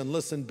condition.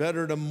 Listen,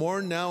 better to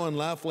mourn now and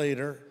laugh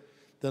later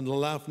than to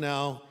laugh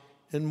now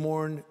and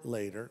mourn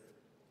later.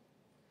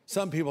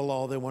 Some people,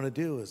 all they want to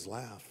do is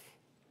laugh.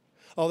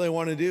 All they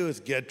want to do is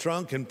get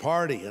drunk and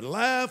party and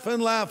laugh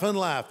and laugh and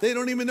laugh. They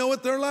don't even know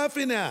what they're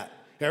laughing at.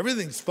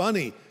 Everything's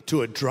funny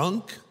to a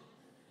drunk.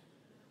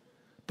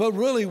 But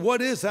really,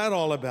 what is that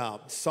all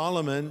about?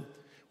 Solomon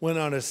went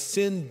on a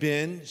sin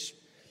binge,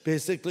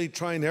 basically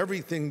trying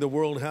everything the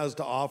world has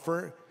to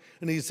offer.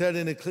 And he said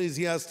in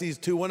Ecclesiastes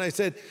 2:1, I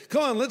said,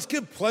 come on, let's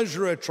give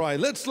pleasure a try.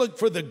 Let's look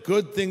for the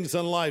good things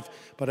in life.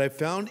 But I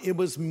found it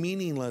was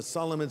meaningless.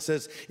 Solomon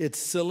says, it's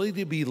silly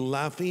to be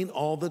laughing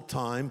all the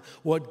time.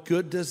 What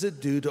good does it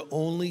do to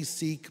only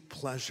seek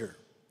pleasure?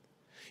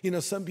 You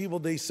know, some people,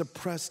 they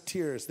suppress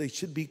tears. They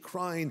should be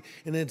crying,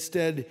 and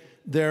instead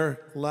they're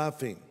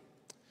laughing.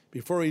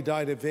 Before he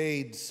died of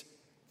AIDS,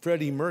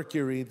 Freddie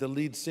Mercury, the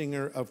lead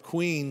singer of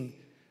Queen,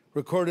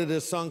 recorded a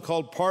song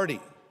called Party.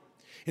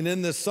 And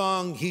in the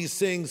song, he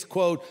sings,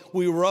 quote,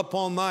 we were up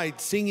all night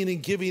singing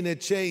and giving a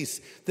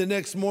chase. The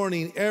next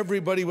morning,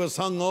 everybody was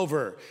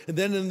hungover. And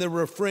then in the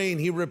refrain,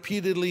 he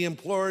repeatedly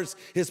implores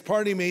his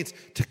party mates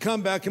to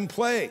come back and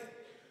play,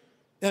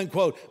 end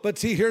quote. But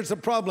see, here's the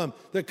problem.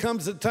 There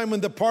comes a time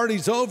when the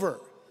party's over.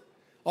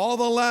 All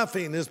the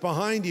laughing is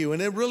behind you,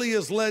 and it really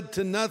has led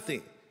to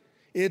nothing.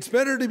 It's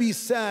better to be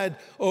sad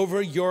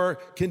over your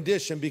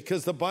condition,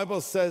 because the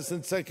Bible says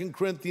in 2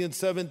 Corinthians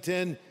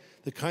 7:10,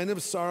 the kind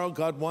of sorrow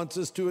God wants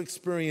us to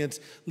experience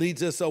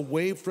leads us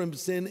away from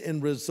sin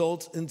and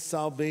results in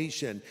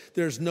salvation.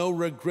 There's no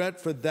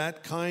regret for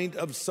that kind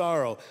of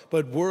sorrow,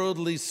 but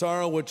worldly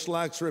sorrow which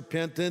lacks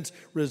repentance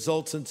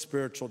results in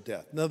spiritual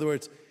death. In other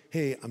words,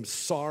 hey, I'm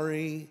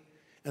sorry,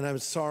 and I'm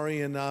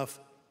sorry enough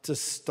to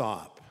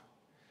stop.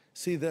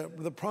 See,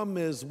 the problem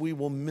is we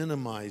will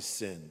minimize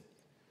sin.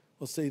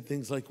 We'll say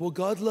things like, well,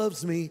 God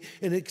loves me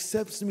and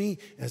accepts me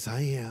as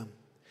I am.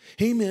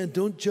 Hey, man,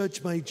 don't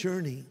judge my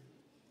journey,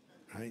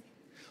 right?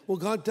 Well,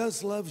 God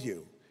does love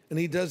you, and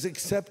he does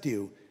accept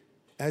you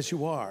as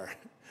you are,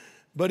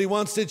 but he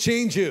wants to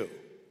change you,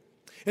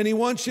 and he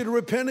wants you to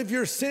repent of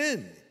your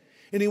sin,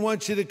 and he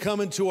wants you to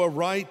come into a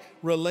right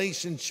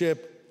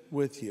relationship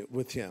with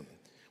him.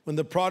 When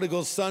the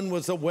prodigal son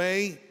was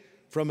away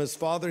from his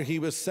father, he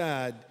was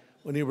sad.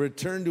 When he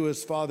returned to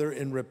his father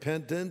in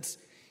repentance,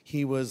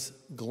 he was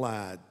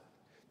glad.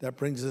 That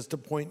brings us to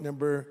point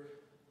number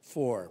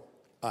 4.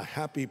 A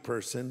happy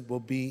person will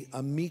be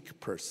a meek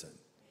person.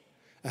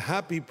 A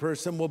happy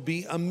person will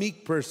be a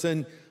meek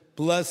person.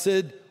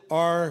 Blessed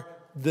are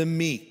the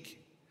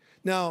meek.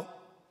 Now,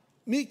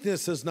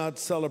 meekness is not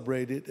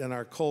celebrated in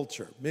our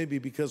culture, maybe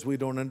because we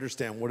don't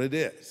understand what it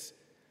is.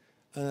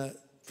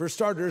 For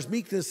starters,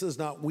 meekness is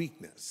not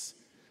weakness.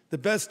 The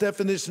best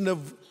definition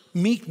of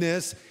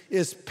meekness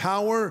is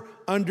power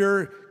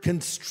under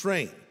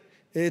constraint.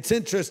 It's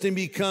interesting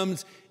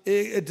because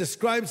it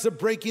describes the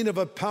breaking of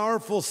a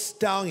powerful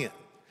stallion.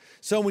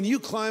 So when you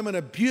climb on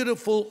a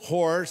beautiful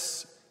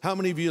horse, how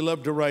many of you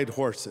love to ride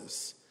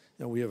horses?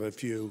 Now, we have a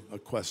few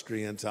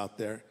equestrians out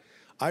there.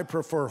 I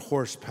prefer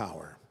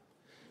horsepower.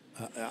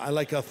 I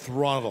like a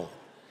throttle.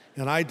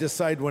 And I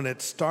decide when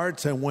it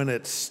starts and when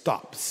it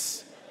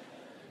stops.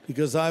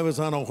 Because I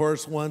was on a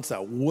horse once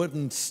that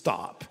wouldn't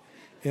stop.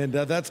 And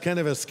that's kind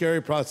of a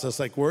scary process.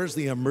 Like, where's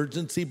the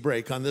emergency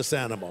brake on this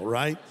animal,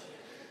 right?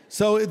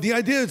 So the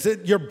idea is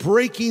that you're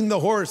breaking the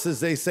horse, as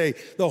they say.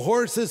 The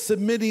horse is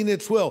submitting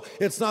its will.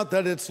 It's not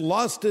that it's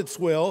lost its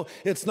will.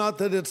 It's not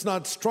that it's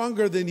not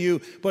stronger than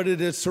you, but it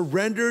has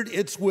surrendered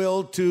its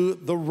will to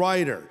the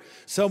rider.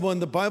 So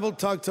when the Bible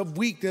talks of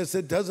weakness,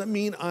 it doesn't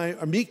mean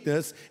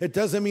meekness. It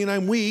doesn't mean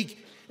I'm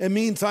weak. It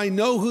means I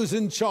know who's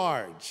in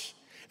charge,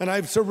 and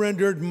I've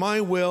surrendered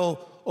my will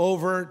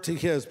over to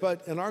his.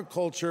 But in our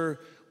culture,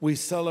 we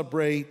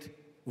celebrate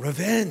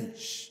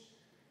revenge.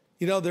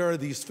 You know, there are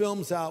these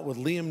films out with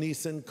Liam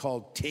Neeson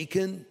called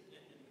Taken,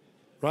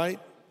 right?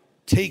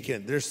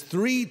 Taken. There's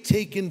 3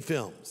 Taken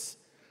films.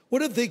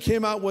 What if they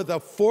came out with a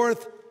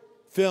 4th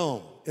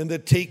film in the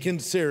Taken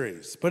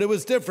series? But it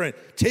was different.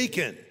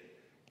 Taken,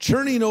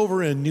 turning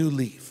over a new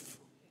leaf.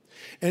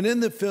 And in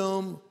the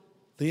film,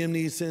 Liam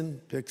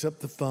Neeson picks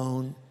up the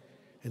phone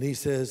and he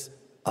says,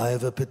 I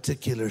have a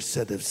particular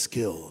set of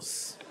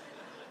skills.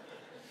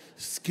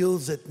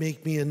 Skills that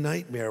make me a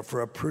nightmare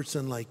for a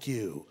person like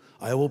you.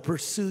 I will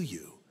pursue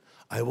you,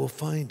 I will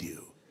find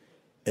you,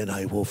 and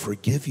I will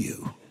forgive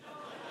you.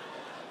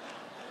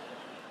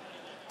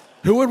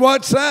 Who would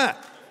watch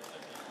that?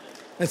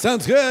 That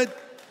sounds good.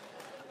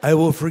 I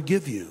will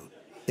forgive you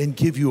and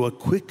give you a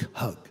quick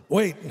hug.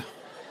 Wait,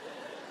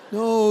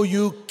 no,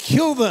 you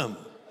kill them.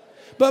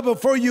 But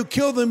before you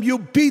kill them, you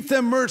beat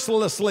them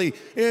mercilessly.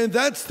 And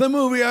that's the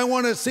movie I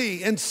want to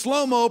see, in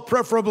slow-mo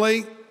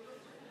preferably.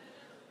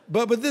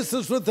 But this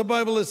is what the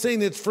Bible is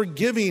saying. It's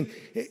forgiving.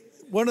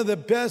 One of the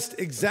best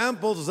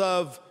examples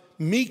of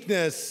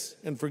meekness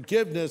and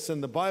forgiveness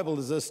in the Bible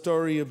is the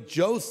story of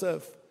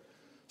Joseph,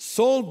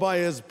 sold by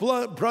his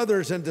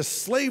brothers into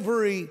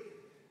slavery,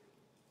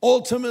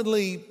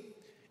 ultimately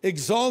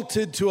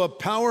exalted to a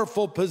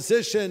powerful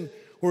position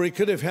where he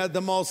could have had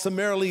them all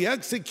summarily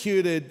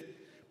executed,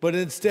 but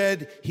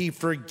instead he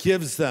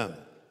forgives them.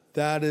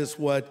 That is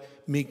what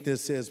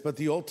meekness is. But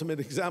the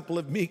ultimate example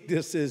of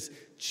meekness is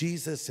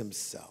Jesus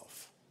himself.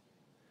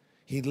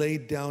 He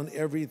laid down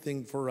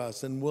everything for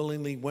us and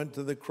willingly went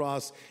to the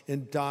cross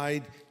and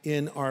died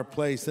in our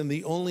place. And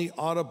the only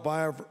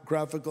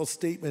autobiographical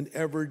statement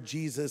ever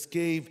Jesus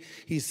gave,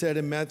 he said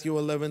in Matthew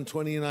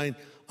 11:29,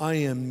 I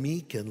am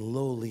meek and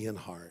lowly in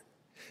heart.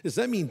 Does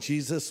that mean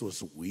Jesus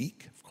was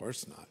weak? Of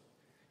course not.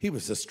 He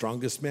was the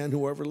strongest man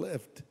who ever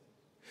lived.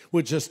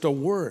 With just a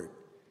word,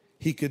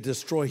 he could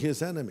destroy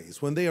his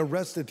enemies. When they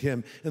arrested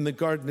him in the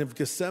Garden of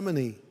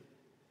Gethsemane,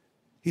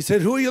 he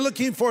said, "Who are you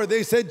looking for?"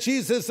 They said,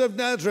 "Jesus of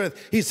Nazareth."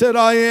 He said,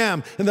 "I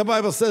am." And the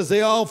Bible says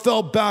they all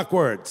fell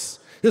backwards.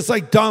 It's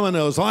like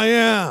dominoes. I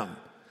am.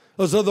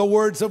 Those are the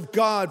words of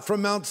God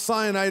from Mount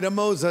Sinai to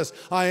Moses.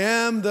 I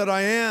am that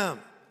I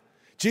am.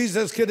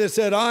 Jesus could have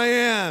said, "I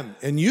am,"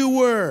 and you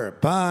were.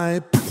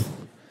 Bye.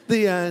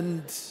 The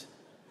end.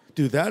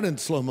 Do that in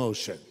slow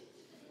motion.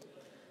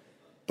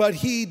 But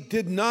he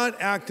did not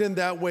act in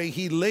that way.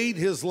 He laid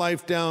his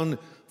life down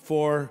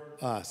for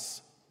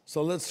us.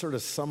 So let's sort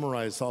of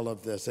summarize all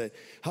of this.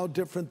 How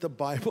different the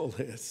Bible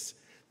is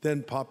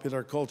than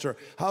popular culture.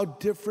 How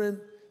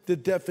different the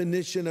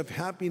definition of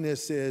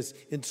happiness is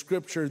in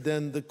Scripture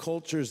than the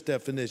culture's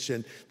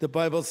definition. The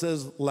Bible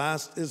says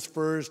last is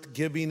first,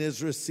 giving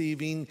is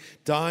receiving,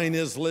 dying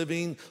is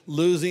living,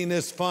 losing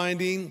is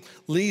finding,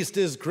 least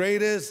is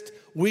greatest,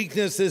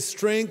 weakness is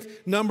strength.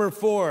 Number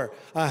 4,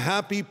 a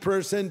happy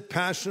person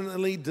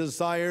passionately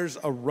desires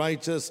a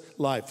righteous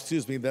life.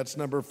 That's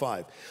number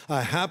 5.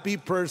 A happy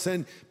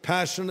person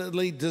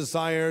passionately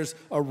desires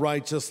a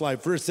righteous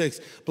life. Verse 6,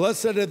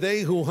 blessed are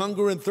they who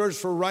hunger and thirst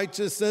for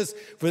righteousness,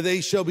 for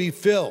they shall be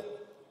filled.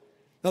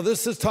 Now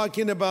this is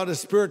talking about a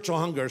spiritual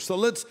hunger. So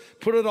let's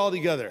put it all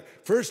together.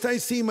 First, I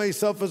see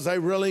myself as I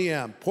really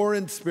am, poor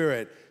in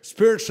spirit,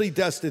 spiritually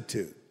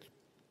destitute.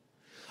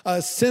 A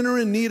sinner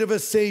in need of a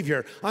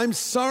Savior. I'm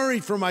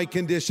sorry for my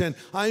condition.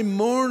 I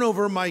mourn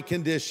over my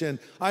condition.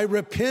 I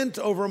repent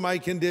over my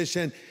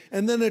condition.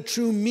 And then a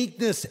true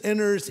meekness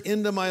enters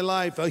into my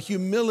life, a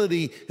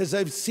humility as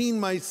I've seen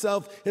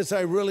myself as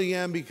I really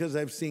am because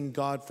I've seen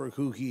God for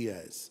who He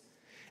is.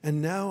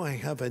 And now I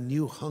have a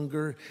new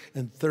hunger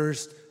and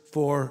thirst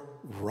for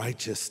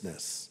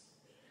righteousness.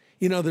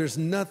 You know, there's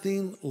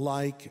nothing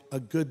like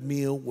a good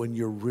meal when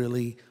you're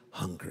really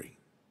hungry.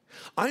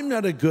 I'm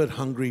not a good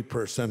hungry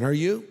person, are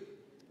you?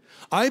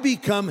 I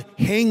become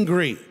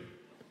hangry.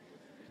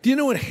 Do you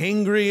know what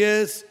hangry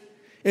is?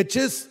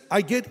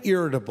 I get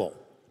irritable.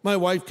 My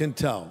wife can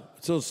tell.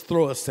 So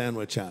throw a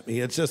sandwich at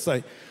me. It's just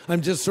like,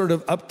 I'm just sort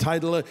of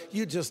uptight.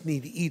 You just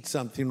need to eat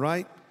something,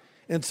 right?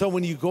 And so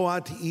when you go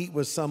out to eat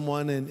with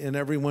someone and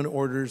everyone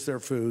orders their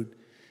food,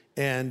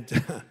 and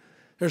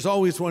there's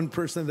always one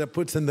person that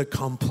puts in the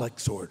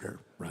complex order,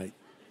 right?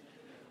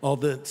 All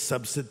the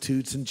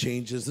substitutes and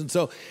changes. And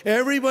so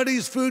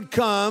everybody's food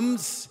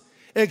comes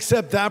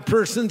except that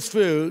person's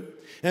food.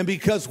 And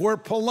because we're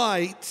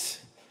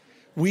polite,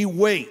 we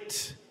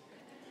wait.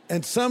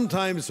 And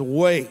sometimes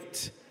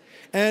wait.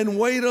 And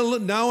wait a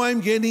little. Now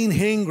I'm getting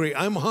hangry.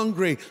 I'm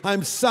hungry.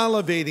 I'm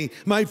salivating.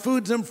 My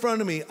food's in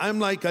front of me. I'm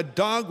like a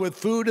dog with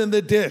food in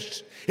the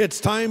dish. It's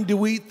time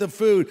to eat the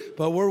food.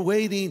 But we're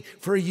waiting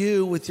for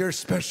you with your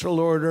special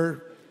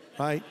order,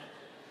 right?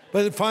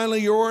 But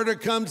finally your order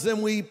comes,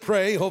 then we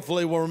pray.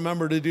 Hopefully we'll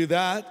remember to do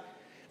that.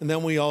 And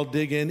then we all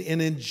dig in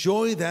and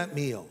enjoy that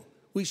meal.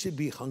 We should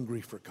be hungry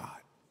for God.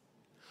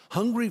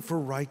 Hungry for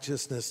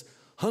righteousness.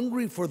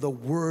 Hungry for the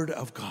Word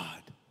of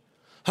God.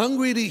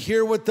 Hungry to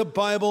hear what the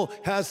Bible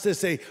has to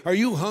say. Are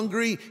you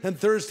hungry and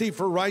thirsty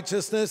for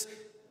righteousness?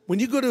 When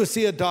you go to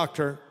see a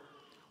doctor,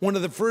 one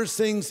of the first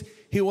things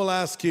he will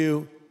ask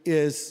you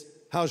is,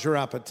 how's your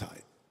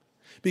appetite?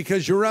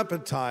 Because your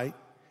appetite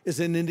is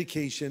an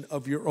indication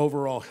of your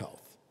overall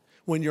health.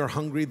 When you're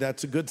hungry,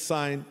 that's a good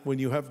sign. When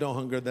you have no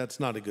hunger, that's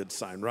not a good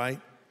sign,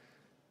 right?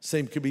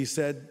 Same could be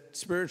said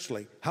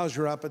spiritually. How's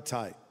your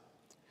appetite?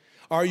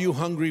 Are you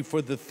hungry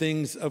for the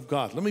things of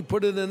God? Let me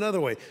put it another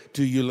way.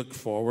 Do you look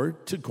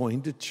forward to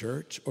going to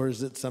church, or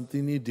is it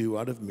something you do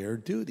out of mere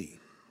duty?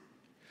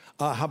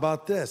 How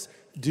about this?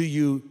 Do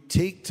you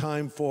take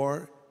time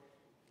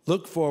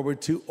look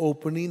forward to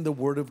opening the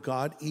Word of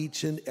God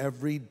each and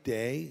every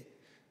day?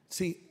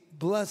 See,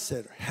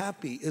 blessed,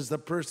 happy is the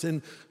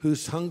person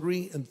who's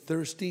hungry and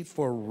thirsty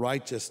for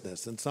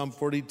righteousness. In Psalm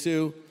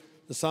 42,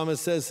 the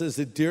psalmist says, as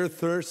a deer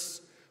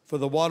thirsts for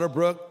the water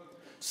brook,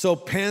 so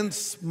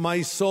pants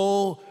my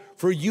soul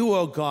for you,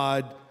 O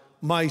God.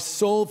 My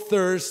soul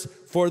thirsts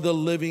for the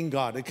living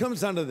God. It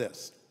comes down to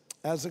this.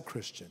 As a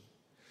Christian,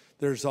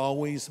 there's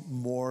always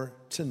more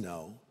to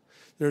know.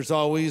 There's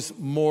always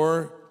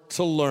more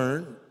to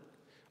learn.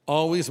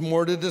 Always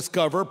more to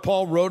discover.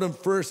 Paul wrote in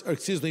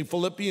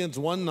Philippians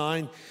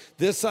 1:9,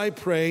 this I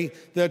pray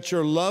that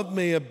your love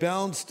may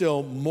abound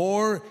still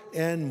more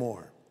and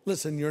more.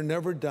 Listen, you're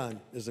never done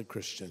as a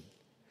Christian.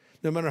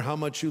 No matter how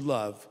much you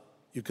love,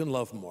 you can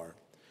love more.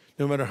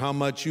 No matter how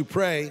much you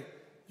pray,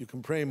 you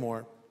can pray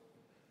more.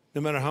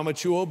 No matter how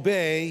much you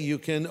obey, you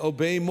can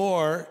obey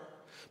more.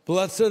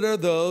 Blessed are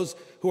those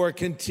who are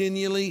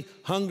continually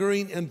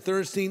hungering and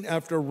thirsting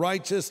after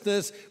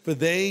righteousness, for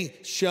they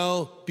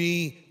shall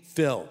be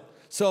filled.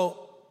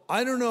 So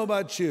I don't know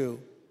about you,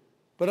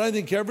 but I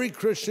think every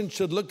Christian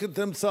should look at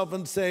themselves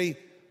and say,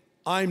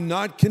 I'm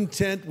not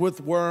content with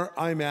where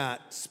I'm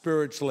at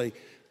spiritually.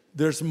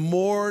 There's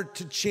more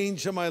to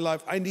change in my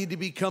life. I need to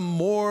become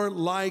more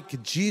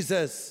like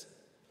Jesus.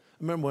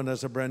 I remember when I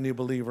was a brand new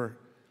believer,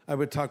 I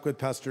would talk with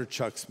Pastor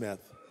Chuck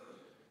Smith.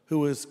 who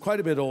was quite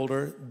a bit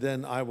older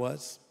than I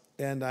was.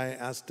 And I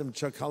asked him,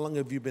 Chuck, how long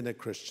have you been a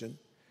Christian?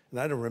 And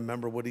I don't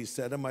remember what he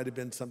said. It might have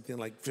been something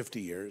like 50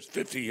 years.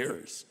 50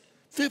 years.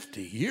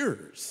 50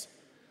 years.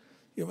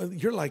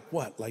 You're like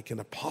what? Like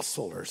an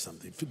apostle or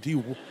something.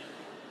 Do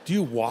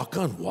you walk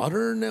on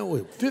water now?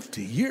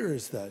 50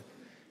 years.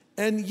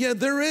 And yeah,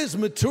 there is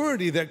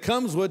maturity that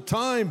comes with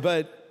time,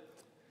 but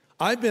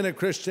I've been a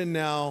Christian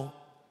now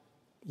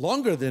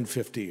longer than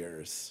 50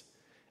 years.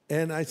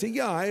 And I say,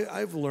 yeah,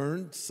 I've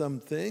learned some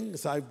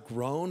things. I've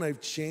grown,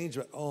 I've changed,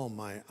 but oh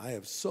my, I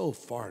have so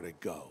far to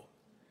go.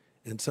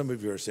 And some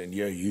of you are saying,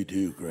 yeah, you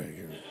do,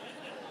 Greg.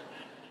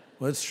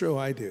 Well, it's true,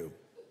 I do.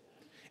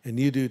 And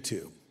you do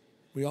too.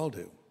 We all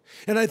do.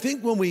 And I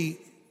think when we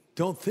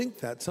don't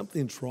think that,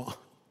 something's wrong.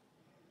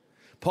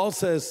 Paul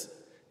says,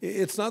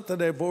 it's not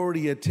that I've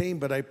already attained,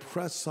 but I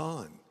press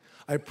on.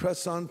 I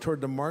press on toward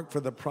the mark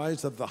for the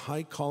prize of the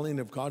high calling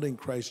of God in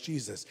Christ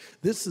Jesus.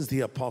 This is the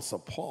Apostle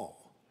Paul.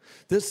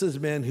 This is a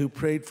man who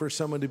prayed for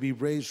someone to be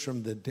raised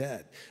from the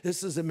dead.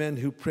 This is a man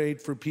who prayed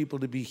for people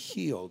to be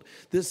healed.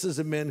 This is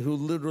a man who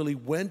literally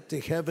went to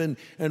heaven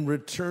and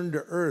returned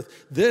to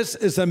earth. This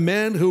is a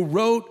man who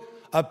wrote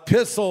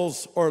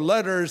epistles or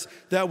letters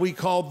that we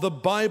call the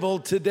Bible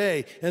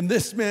today. And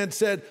this man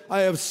said,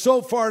 I have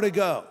so far to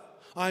go.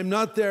 I'm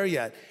not there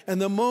yet. And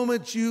the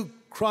moment you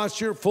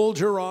fold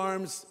your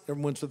arms,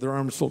 everyone's with their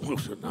arms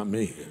folded, not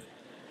me.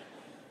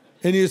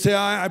 And you say,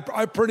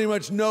 I pretty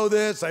much know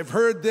this, I've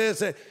heard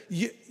this.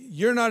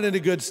 You're not in a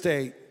good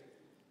state.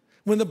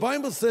 When the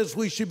Bible says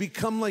we should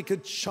become like a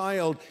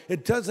child,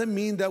 it doesn't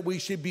mean that we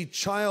should be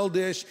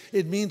childish.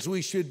 It means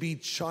we should be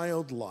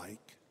childlike.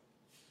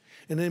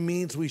 And it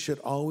means we should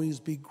always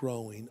be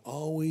growing,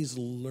 always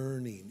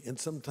learning. And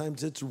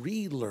sometimes it's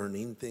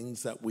relearning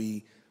things that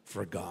we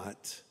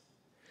forgot.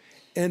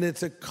 And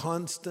it's a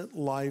constant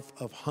life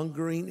of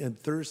hungering and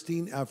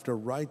thirsting after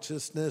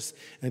righteousness.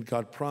 And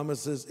God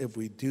promises if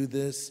we do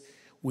this,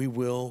 we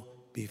will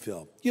be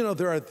filled. You know,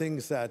 there are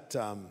things that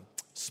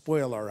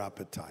spoil our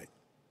appetite.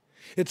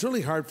 It's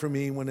really hard for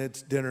me when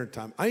it's dinner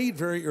time. I eat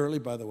very early,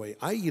 by the way.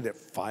 I eat at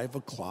 5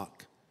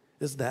 o'clock.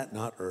 Is that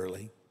not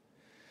early?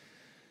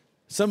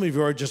 Some of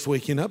you are just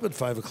waking up at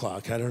 5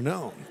 o'clock. I don't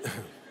know.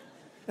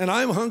 And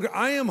I'm hungry.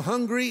 I am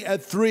hungry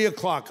at 3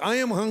 o'clock. I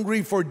am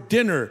hungry for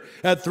dinner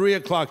at 3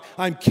 o'clock.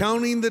 I'm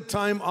counting the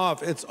time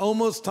off. It's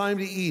almost time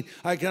to eat.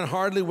 I can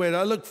hardly wait.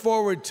 I look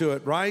forward to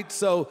it, right?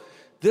 So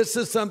this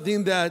is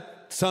something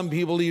that some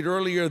people eat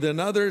earlier than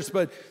others,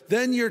 but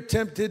then you're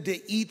tempted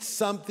to eat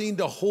something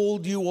to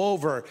hold you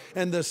over.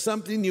 And the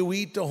something you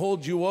eat to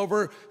hold you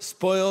over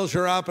spoils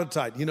your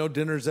appetite. You know,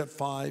 dinner's at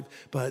 5,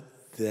 but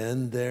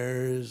then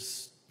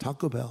there's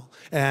Taco Bell.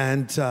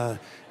 And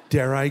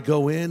dare I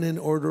go in and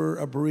order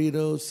a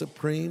burrito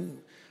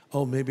supreme?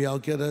 Oh, maybe I'll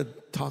get a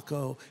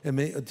taco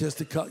and just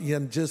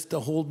to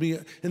hold me.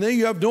 And then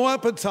you have no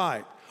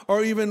appetite.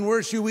 Or even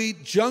worse, you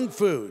eat junk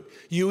food.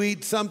 You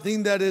eat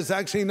something that is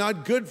actually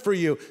not good for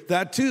you.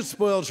 That too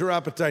spoils your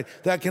appetite.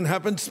 That can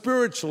happen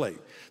spiritually.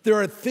 There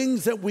are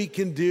things that we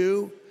can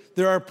do.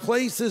 There are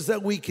places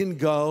that we can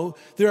go.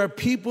 There are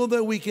people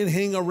that we can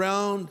hang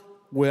around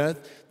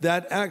with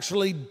that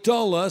actually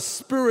dull us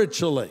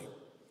spiritually.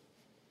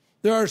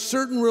 There are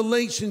certain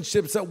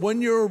relationships that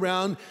when you're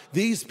around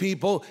these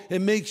people,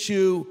 it makes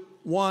you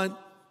want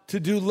to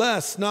do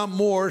less, not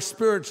more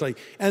spiritually.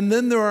 And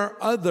then there are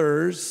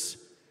others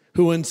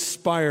who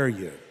inspire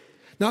you.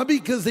 Not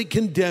because they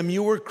condemn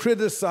you or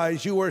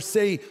criticize you or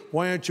say,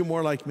 why aren't you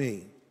more like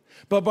me?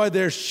 But by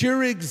their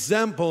sheer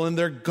example and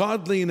their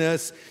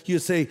godliness, you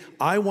say,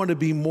 I want to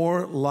be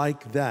more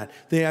like that.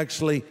 They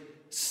actually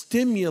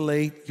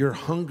stimulate your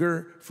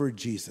hunger for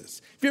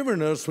Jesus. Have you ever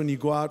noticed when you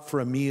go out for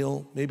a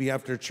meal, maybe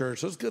after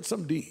church, let's get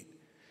something to eat.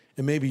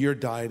 And maybe you're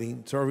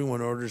dieting, so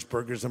everyone orders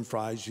burgers and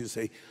fries. You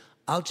say,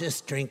 I'll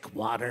just drink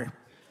water.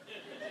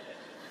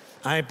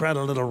 I brought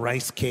a little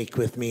rice cake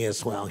with me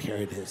as well. Here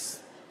it is,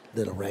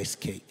 little rice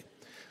cake.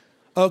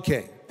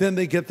 Okay, then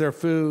they get their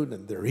food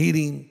and they're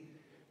eating.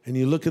 And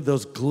you look at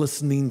those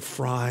glistening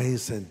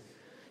fries and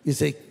you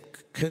say,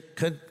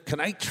 can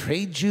I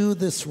trade you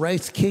this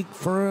rice cake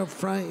for a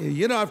fry?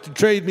 You don't have to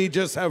trade me,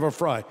 just have a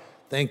fry.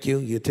 Thank you.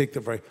 You take the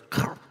fry.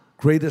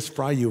 Greatest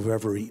fry you've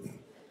ever eaten.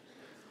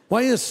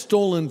 Why is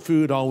stolen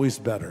food always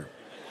better?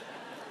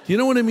 Do you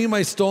know what I mean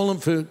by stolen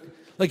food?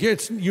 Like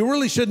you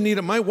really shouldn't eat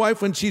it. My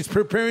wife, when she's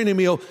preparing a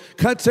meal,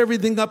 cuts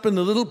everything up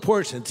into little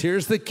portions.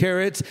 Here's the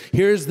carrots,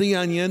 here's the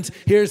onions,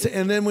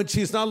 and then when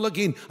she's not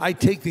looking, I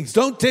take things.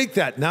 Don't take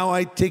that. Now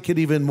I take it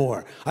even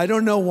more. I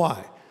don't know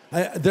why.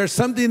 There's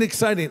something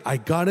exciting. I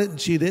got it and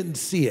she didn't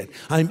see it.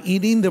 I'm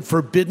eating the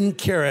forbidden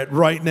carrot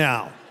right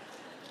now.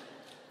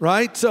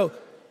 Right? So,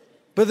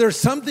 but there's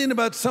something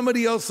about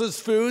somebody else's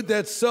food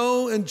that's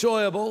so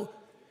enjoyable.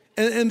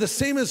 And the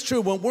same is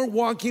true when we're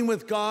walking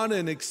with God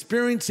and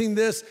experiencing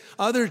this.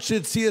 Others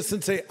should see us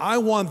and say, I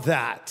want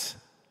that.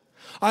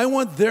 I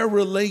want their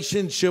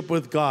relationship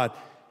with God.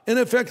 And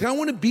in fact, I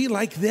want to be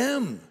like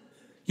them.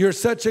 You're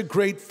such a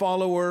great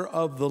follower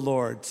of the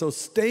Lord. So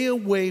stay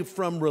away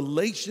from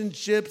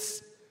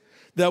relationships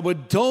that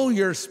would dull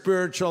your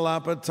spiritual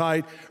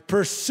appetite.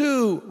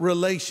 Pursue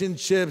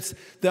relationships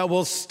that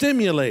will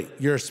stimulate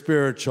your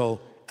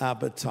spiritual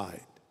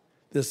appetite.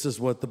 This is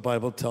what the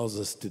Bible tells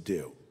us to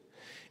do.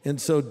 And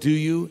so, do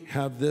you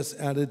have this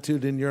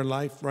attitude in your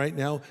life right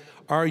now?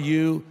 Are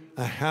you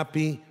a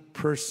happy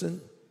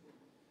person?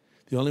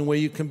 The only way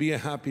you can be a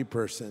happy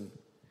person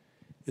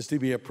is to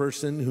be a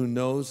person who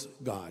knows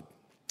God.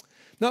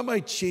 Not by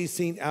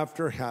chasing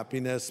after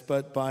happiness,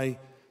 but by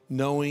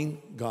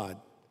knowing God.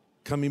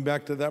 Coming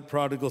back to that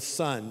prodigal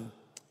son,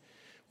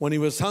 when he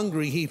was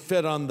hungry, he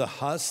fed on the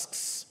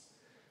husks,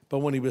 but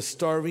when he was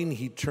starving,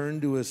 he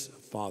turned to his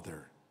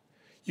father.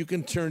 You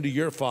can turn to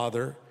your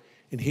father,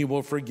 and he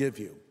will forgive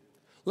you.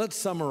 Let's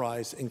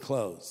summarize and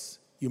close.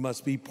 You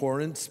must be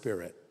poor in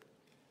spirit.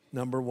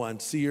 Number one,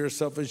 see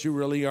yourself as you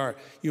really are.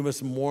 You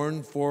must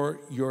mourn for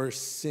your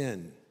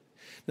sin.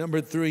 Number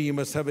three, you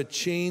must have a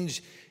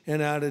change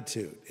in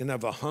attitude and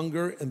have a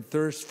hunger and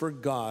thirst for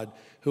God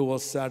who will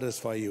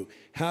satisfy you.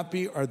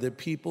 Happy are the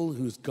people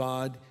whose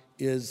God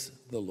is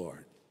the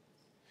Lord.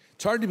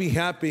 It's hard to be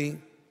happy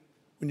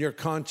when your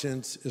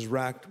conscience is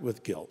racked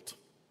with guilt.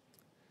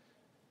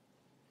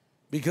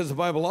 Because the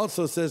Bible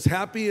also says,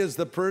 happy is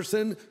the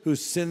person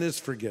whose sin is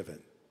forgiven.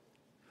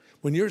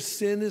 When your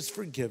sin is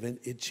forgiven,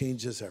 it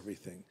changes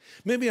everything.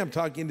 Maybe I'm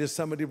talking to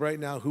somebody right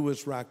now who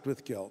is racked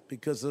with guilt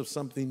because of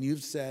something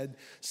you've said,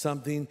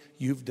 something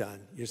you've done.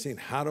 You're saying,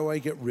 how do I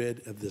get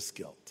rid of this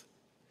guilt?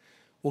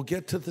 Well,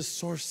 get to the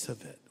source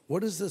of it.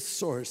 What is the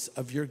source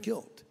of your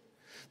guilt?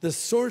 The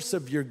source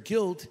of your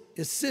guilt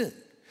is sin.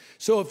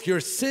 So if your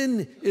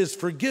sin is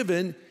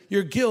forgiven,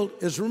 your guilt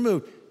is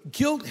removed.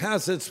 Guilt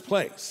has its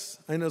place.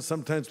 I know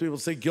sometimes people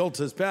say guilt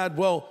is bad.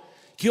 Well,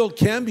 guilt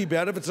can be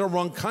bad if it's the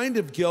wrong kind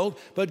of guilt,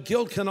 but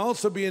guilt can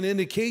also be an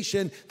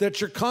indication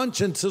that your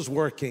conscience is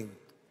working.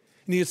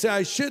 And you say,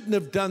 I shouldn't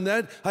have done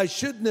that. I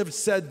shouldn't have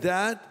said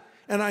that.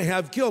 And I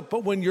have guilt.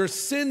 But when your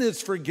sin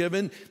is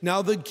forgiven,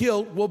 now the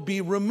guilt will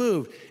be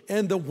removed.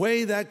 And the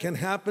way that can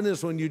happen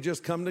is when you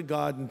just come to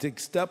God and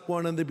take step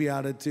one in the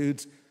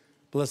Beatitudes.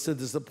 Blessed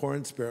is the poor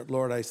in spirit.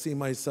 Lord, I see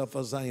myself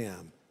as I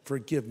am.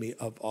 Forgive me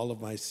of all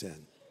of my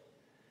sin.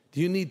 Do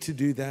you need to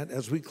do that?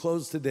 As we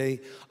close today,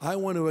 I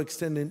want to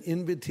extend an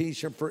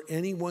invitation for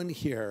anyone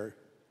here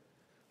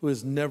who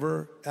has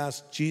never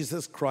asked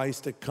Jesus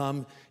Christ to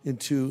come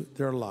into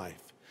their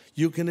life.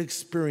 You can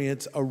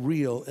experience a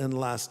real and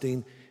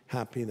lasting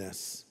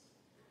happiness.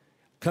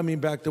 Coming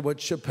back to what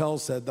Chappelle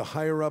said, the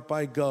higher up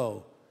I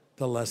go,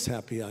 the less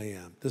happy I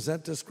am. Does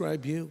that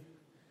describe you?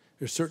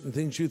 There's certain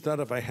things you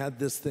thought, if I had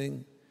this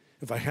thing,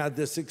 if I had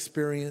this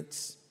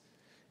experience,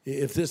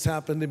 if this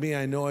happened to me,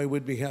 I know I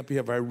would be happy.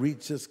 If I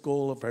reach this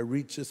goal, if I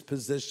reach this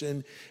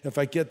position, if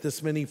I get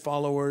this many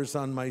followers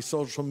on my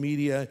social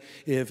media,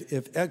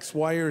 if X,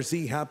 Y, or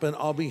Z happen,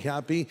 I'll be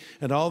happy.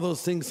 And all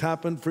those things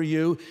happen for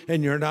you,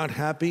 and you're not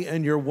happy,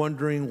 and you're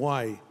wondering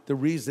why. The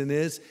reason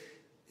is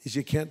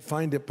you can't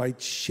find it by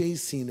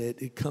chasing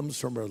it. It comes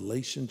from a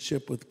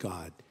relationship with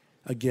God.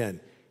 Again,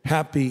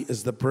 happy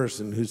is the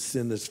person whose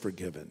sin is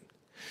forgiven.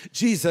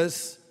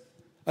 Jesus,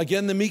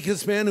 again, the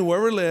meekest man who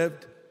ever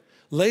lived,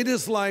 laid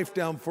his life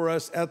down for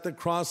us at the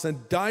cross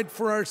and died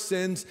for our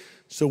sins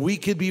so we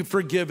could be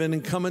forgiven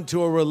and come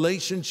into a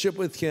relationship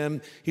with him.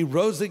 He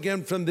rose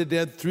again from the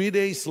dead 3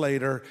 days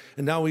later,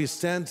 and now he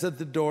stands at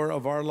the door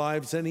of our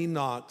lives and he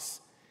knocks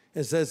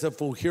and says,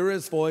 if we'll hear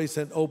his voice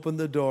and open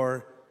the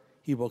door,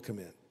 he will come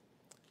in.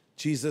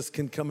 Jesus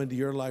can come into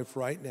your life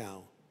right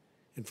now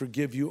and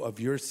forgive you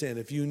of your sin.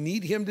 If you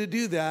need him to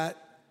do that,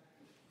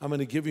 I'm going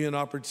to give you an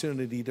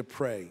opportunity to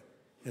pray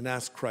and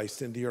ask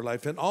Christ into your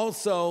life. And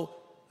also,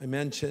 I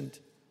mentioned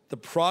the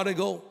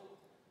prodigal,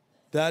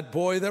 that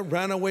boy that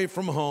ran away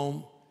from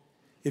home.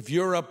 If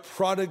you're a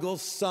prodigal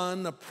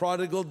son, a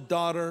prodigal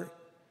daughter,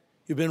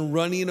 you've been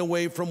running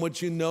away from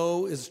what you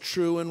know is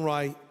true and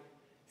right.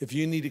 If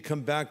you need to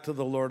come back to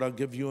the Lord, I'll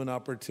give you an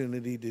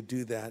opportunity to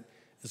do that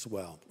as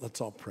well.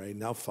 Let's all pray.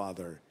 Now,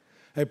 Father,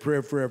 I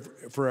pray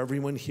for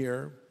everyone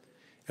here,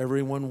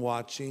 everyone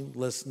watching,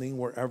 listening,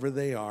 wherever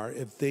they are.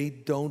 If they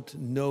don't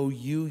know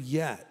you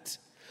yet,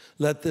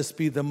 let this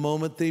be the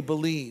moment they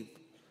believe.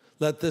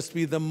 Let this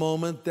be the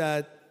moment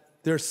that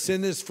their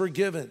sin is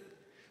forgiven.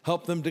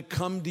 Help them to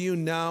come to you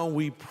now,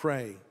 we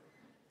pray.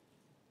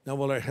 Now,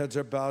 while our heads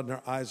are bowed and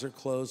our eyes are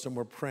closed and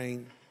we're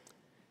praying,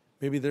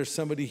 maybe there's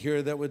somebody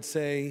here that would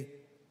say,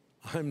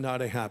 I'm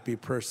not a happy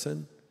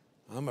person.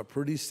 I'm a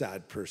pretty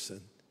sad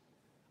person.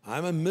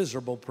 I'm a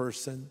miserable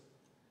person.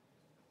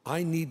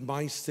 I need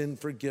my sin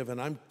forgiven.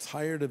 I'm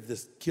tired of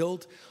this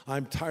guilt.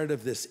 I'm tired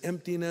of this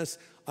emptiness.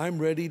 I'm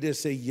ready to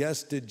say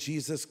yes to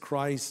Jesus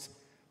Christ.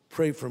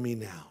 Pray for me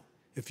now.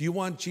 If you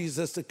want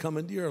Jesus to come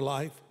into your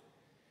life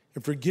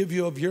and forgive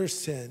you of your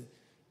sin,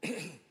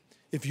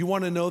 if you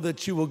want to know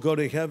that you will go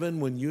to heaven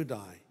when you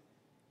die,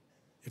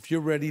 if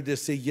you're ready to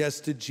say yes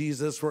to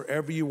Jesus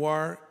wherever you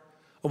are,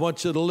 I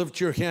want you to lift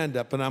your hand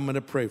up and I'm going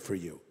to pray for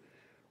you.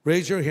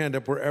 Raise your hand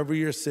up wherever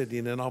you're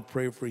sitting and I'll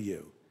pray for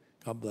you.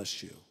 God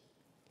bless you.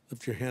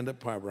 Lift your hand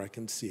up high where I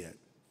can see it.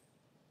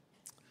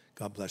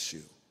 God bless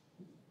you.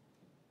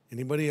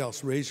 Anybody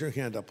else? Raise your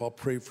hand up. I'll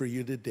pray for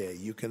you today.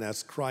 You can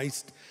ask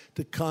Christ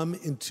to come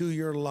into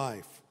your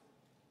life.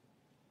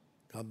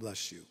 God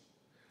bless you.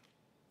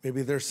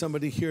 Maybe there's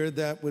somebody here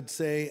that would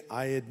say,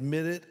 I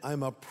admit it,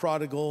 I'm a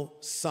prodigal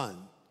son.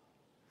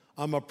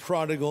 I'm a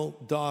prodigal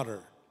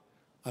daughter.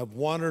 I've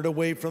wandered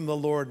away from the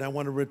Lord and I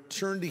want to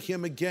return to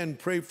him again.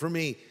 Pray for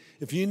me.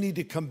 If you need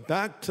to come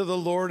back to the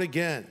Lord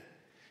again,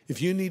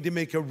 if you need to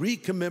make a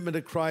recommitment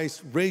to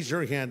Christ, raise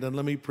your hand and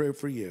let me pray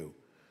for you.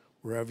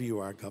 Wherever you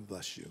are, God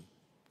bless you.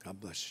 God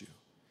bless you.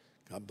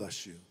 God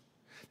bless you.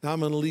 Now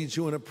I'm going to lead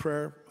you in a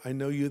prayer. I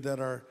know you that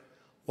are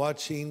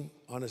watching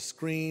on a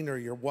screen or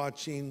you're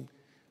watching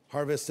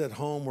Harvest at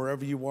home,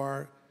 wherever you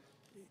are,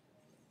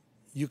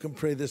 you can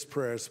pray this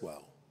prayer as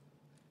well.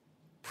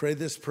 Pray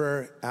this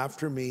prayer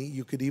after me.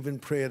 You could even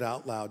pray it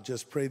out loud.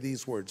 Just pray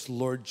these words.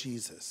 Lord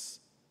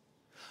Jesus,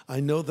 I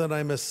know that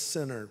I'm a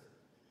sinner,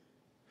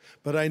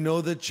 but I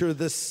know that you're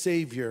the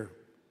Savior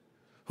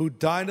who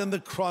died on the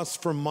cross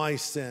for my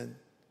sin.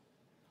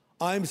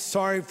 I'm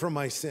sorry for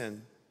my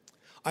sin.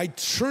 I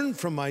turn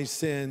from my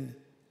sin,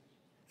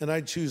 and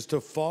I choose to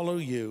follow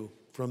you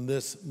from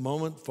this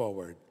moment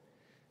forward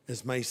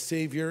as my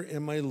Savior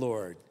and my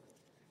Lord,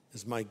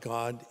 as my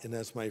God and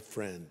as my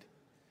friend.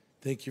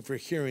 Thank you for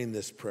hearing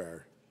this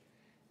prayer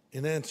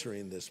and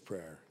answering this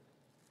prayer.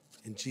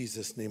 In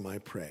Jesus' name I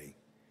pray.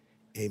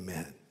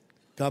 Amen.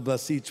 God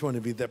bless each one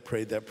of you that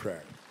prayed that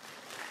prayer.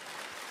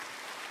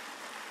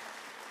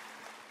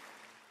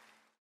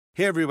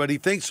 Hey, everybody.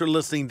 Thanks for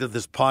listening to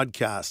this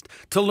podcast.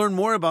 To learn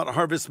more about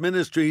Harvest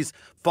Ministries,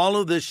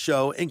 follow this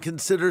show and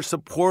consider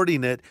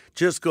supporting it.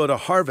 Just go to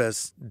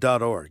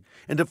harvest.org.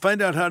 And to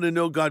find out how to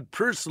know God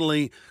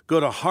personally, go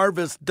to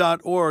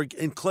harvest.org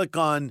and click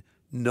on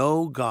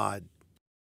Know God.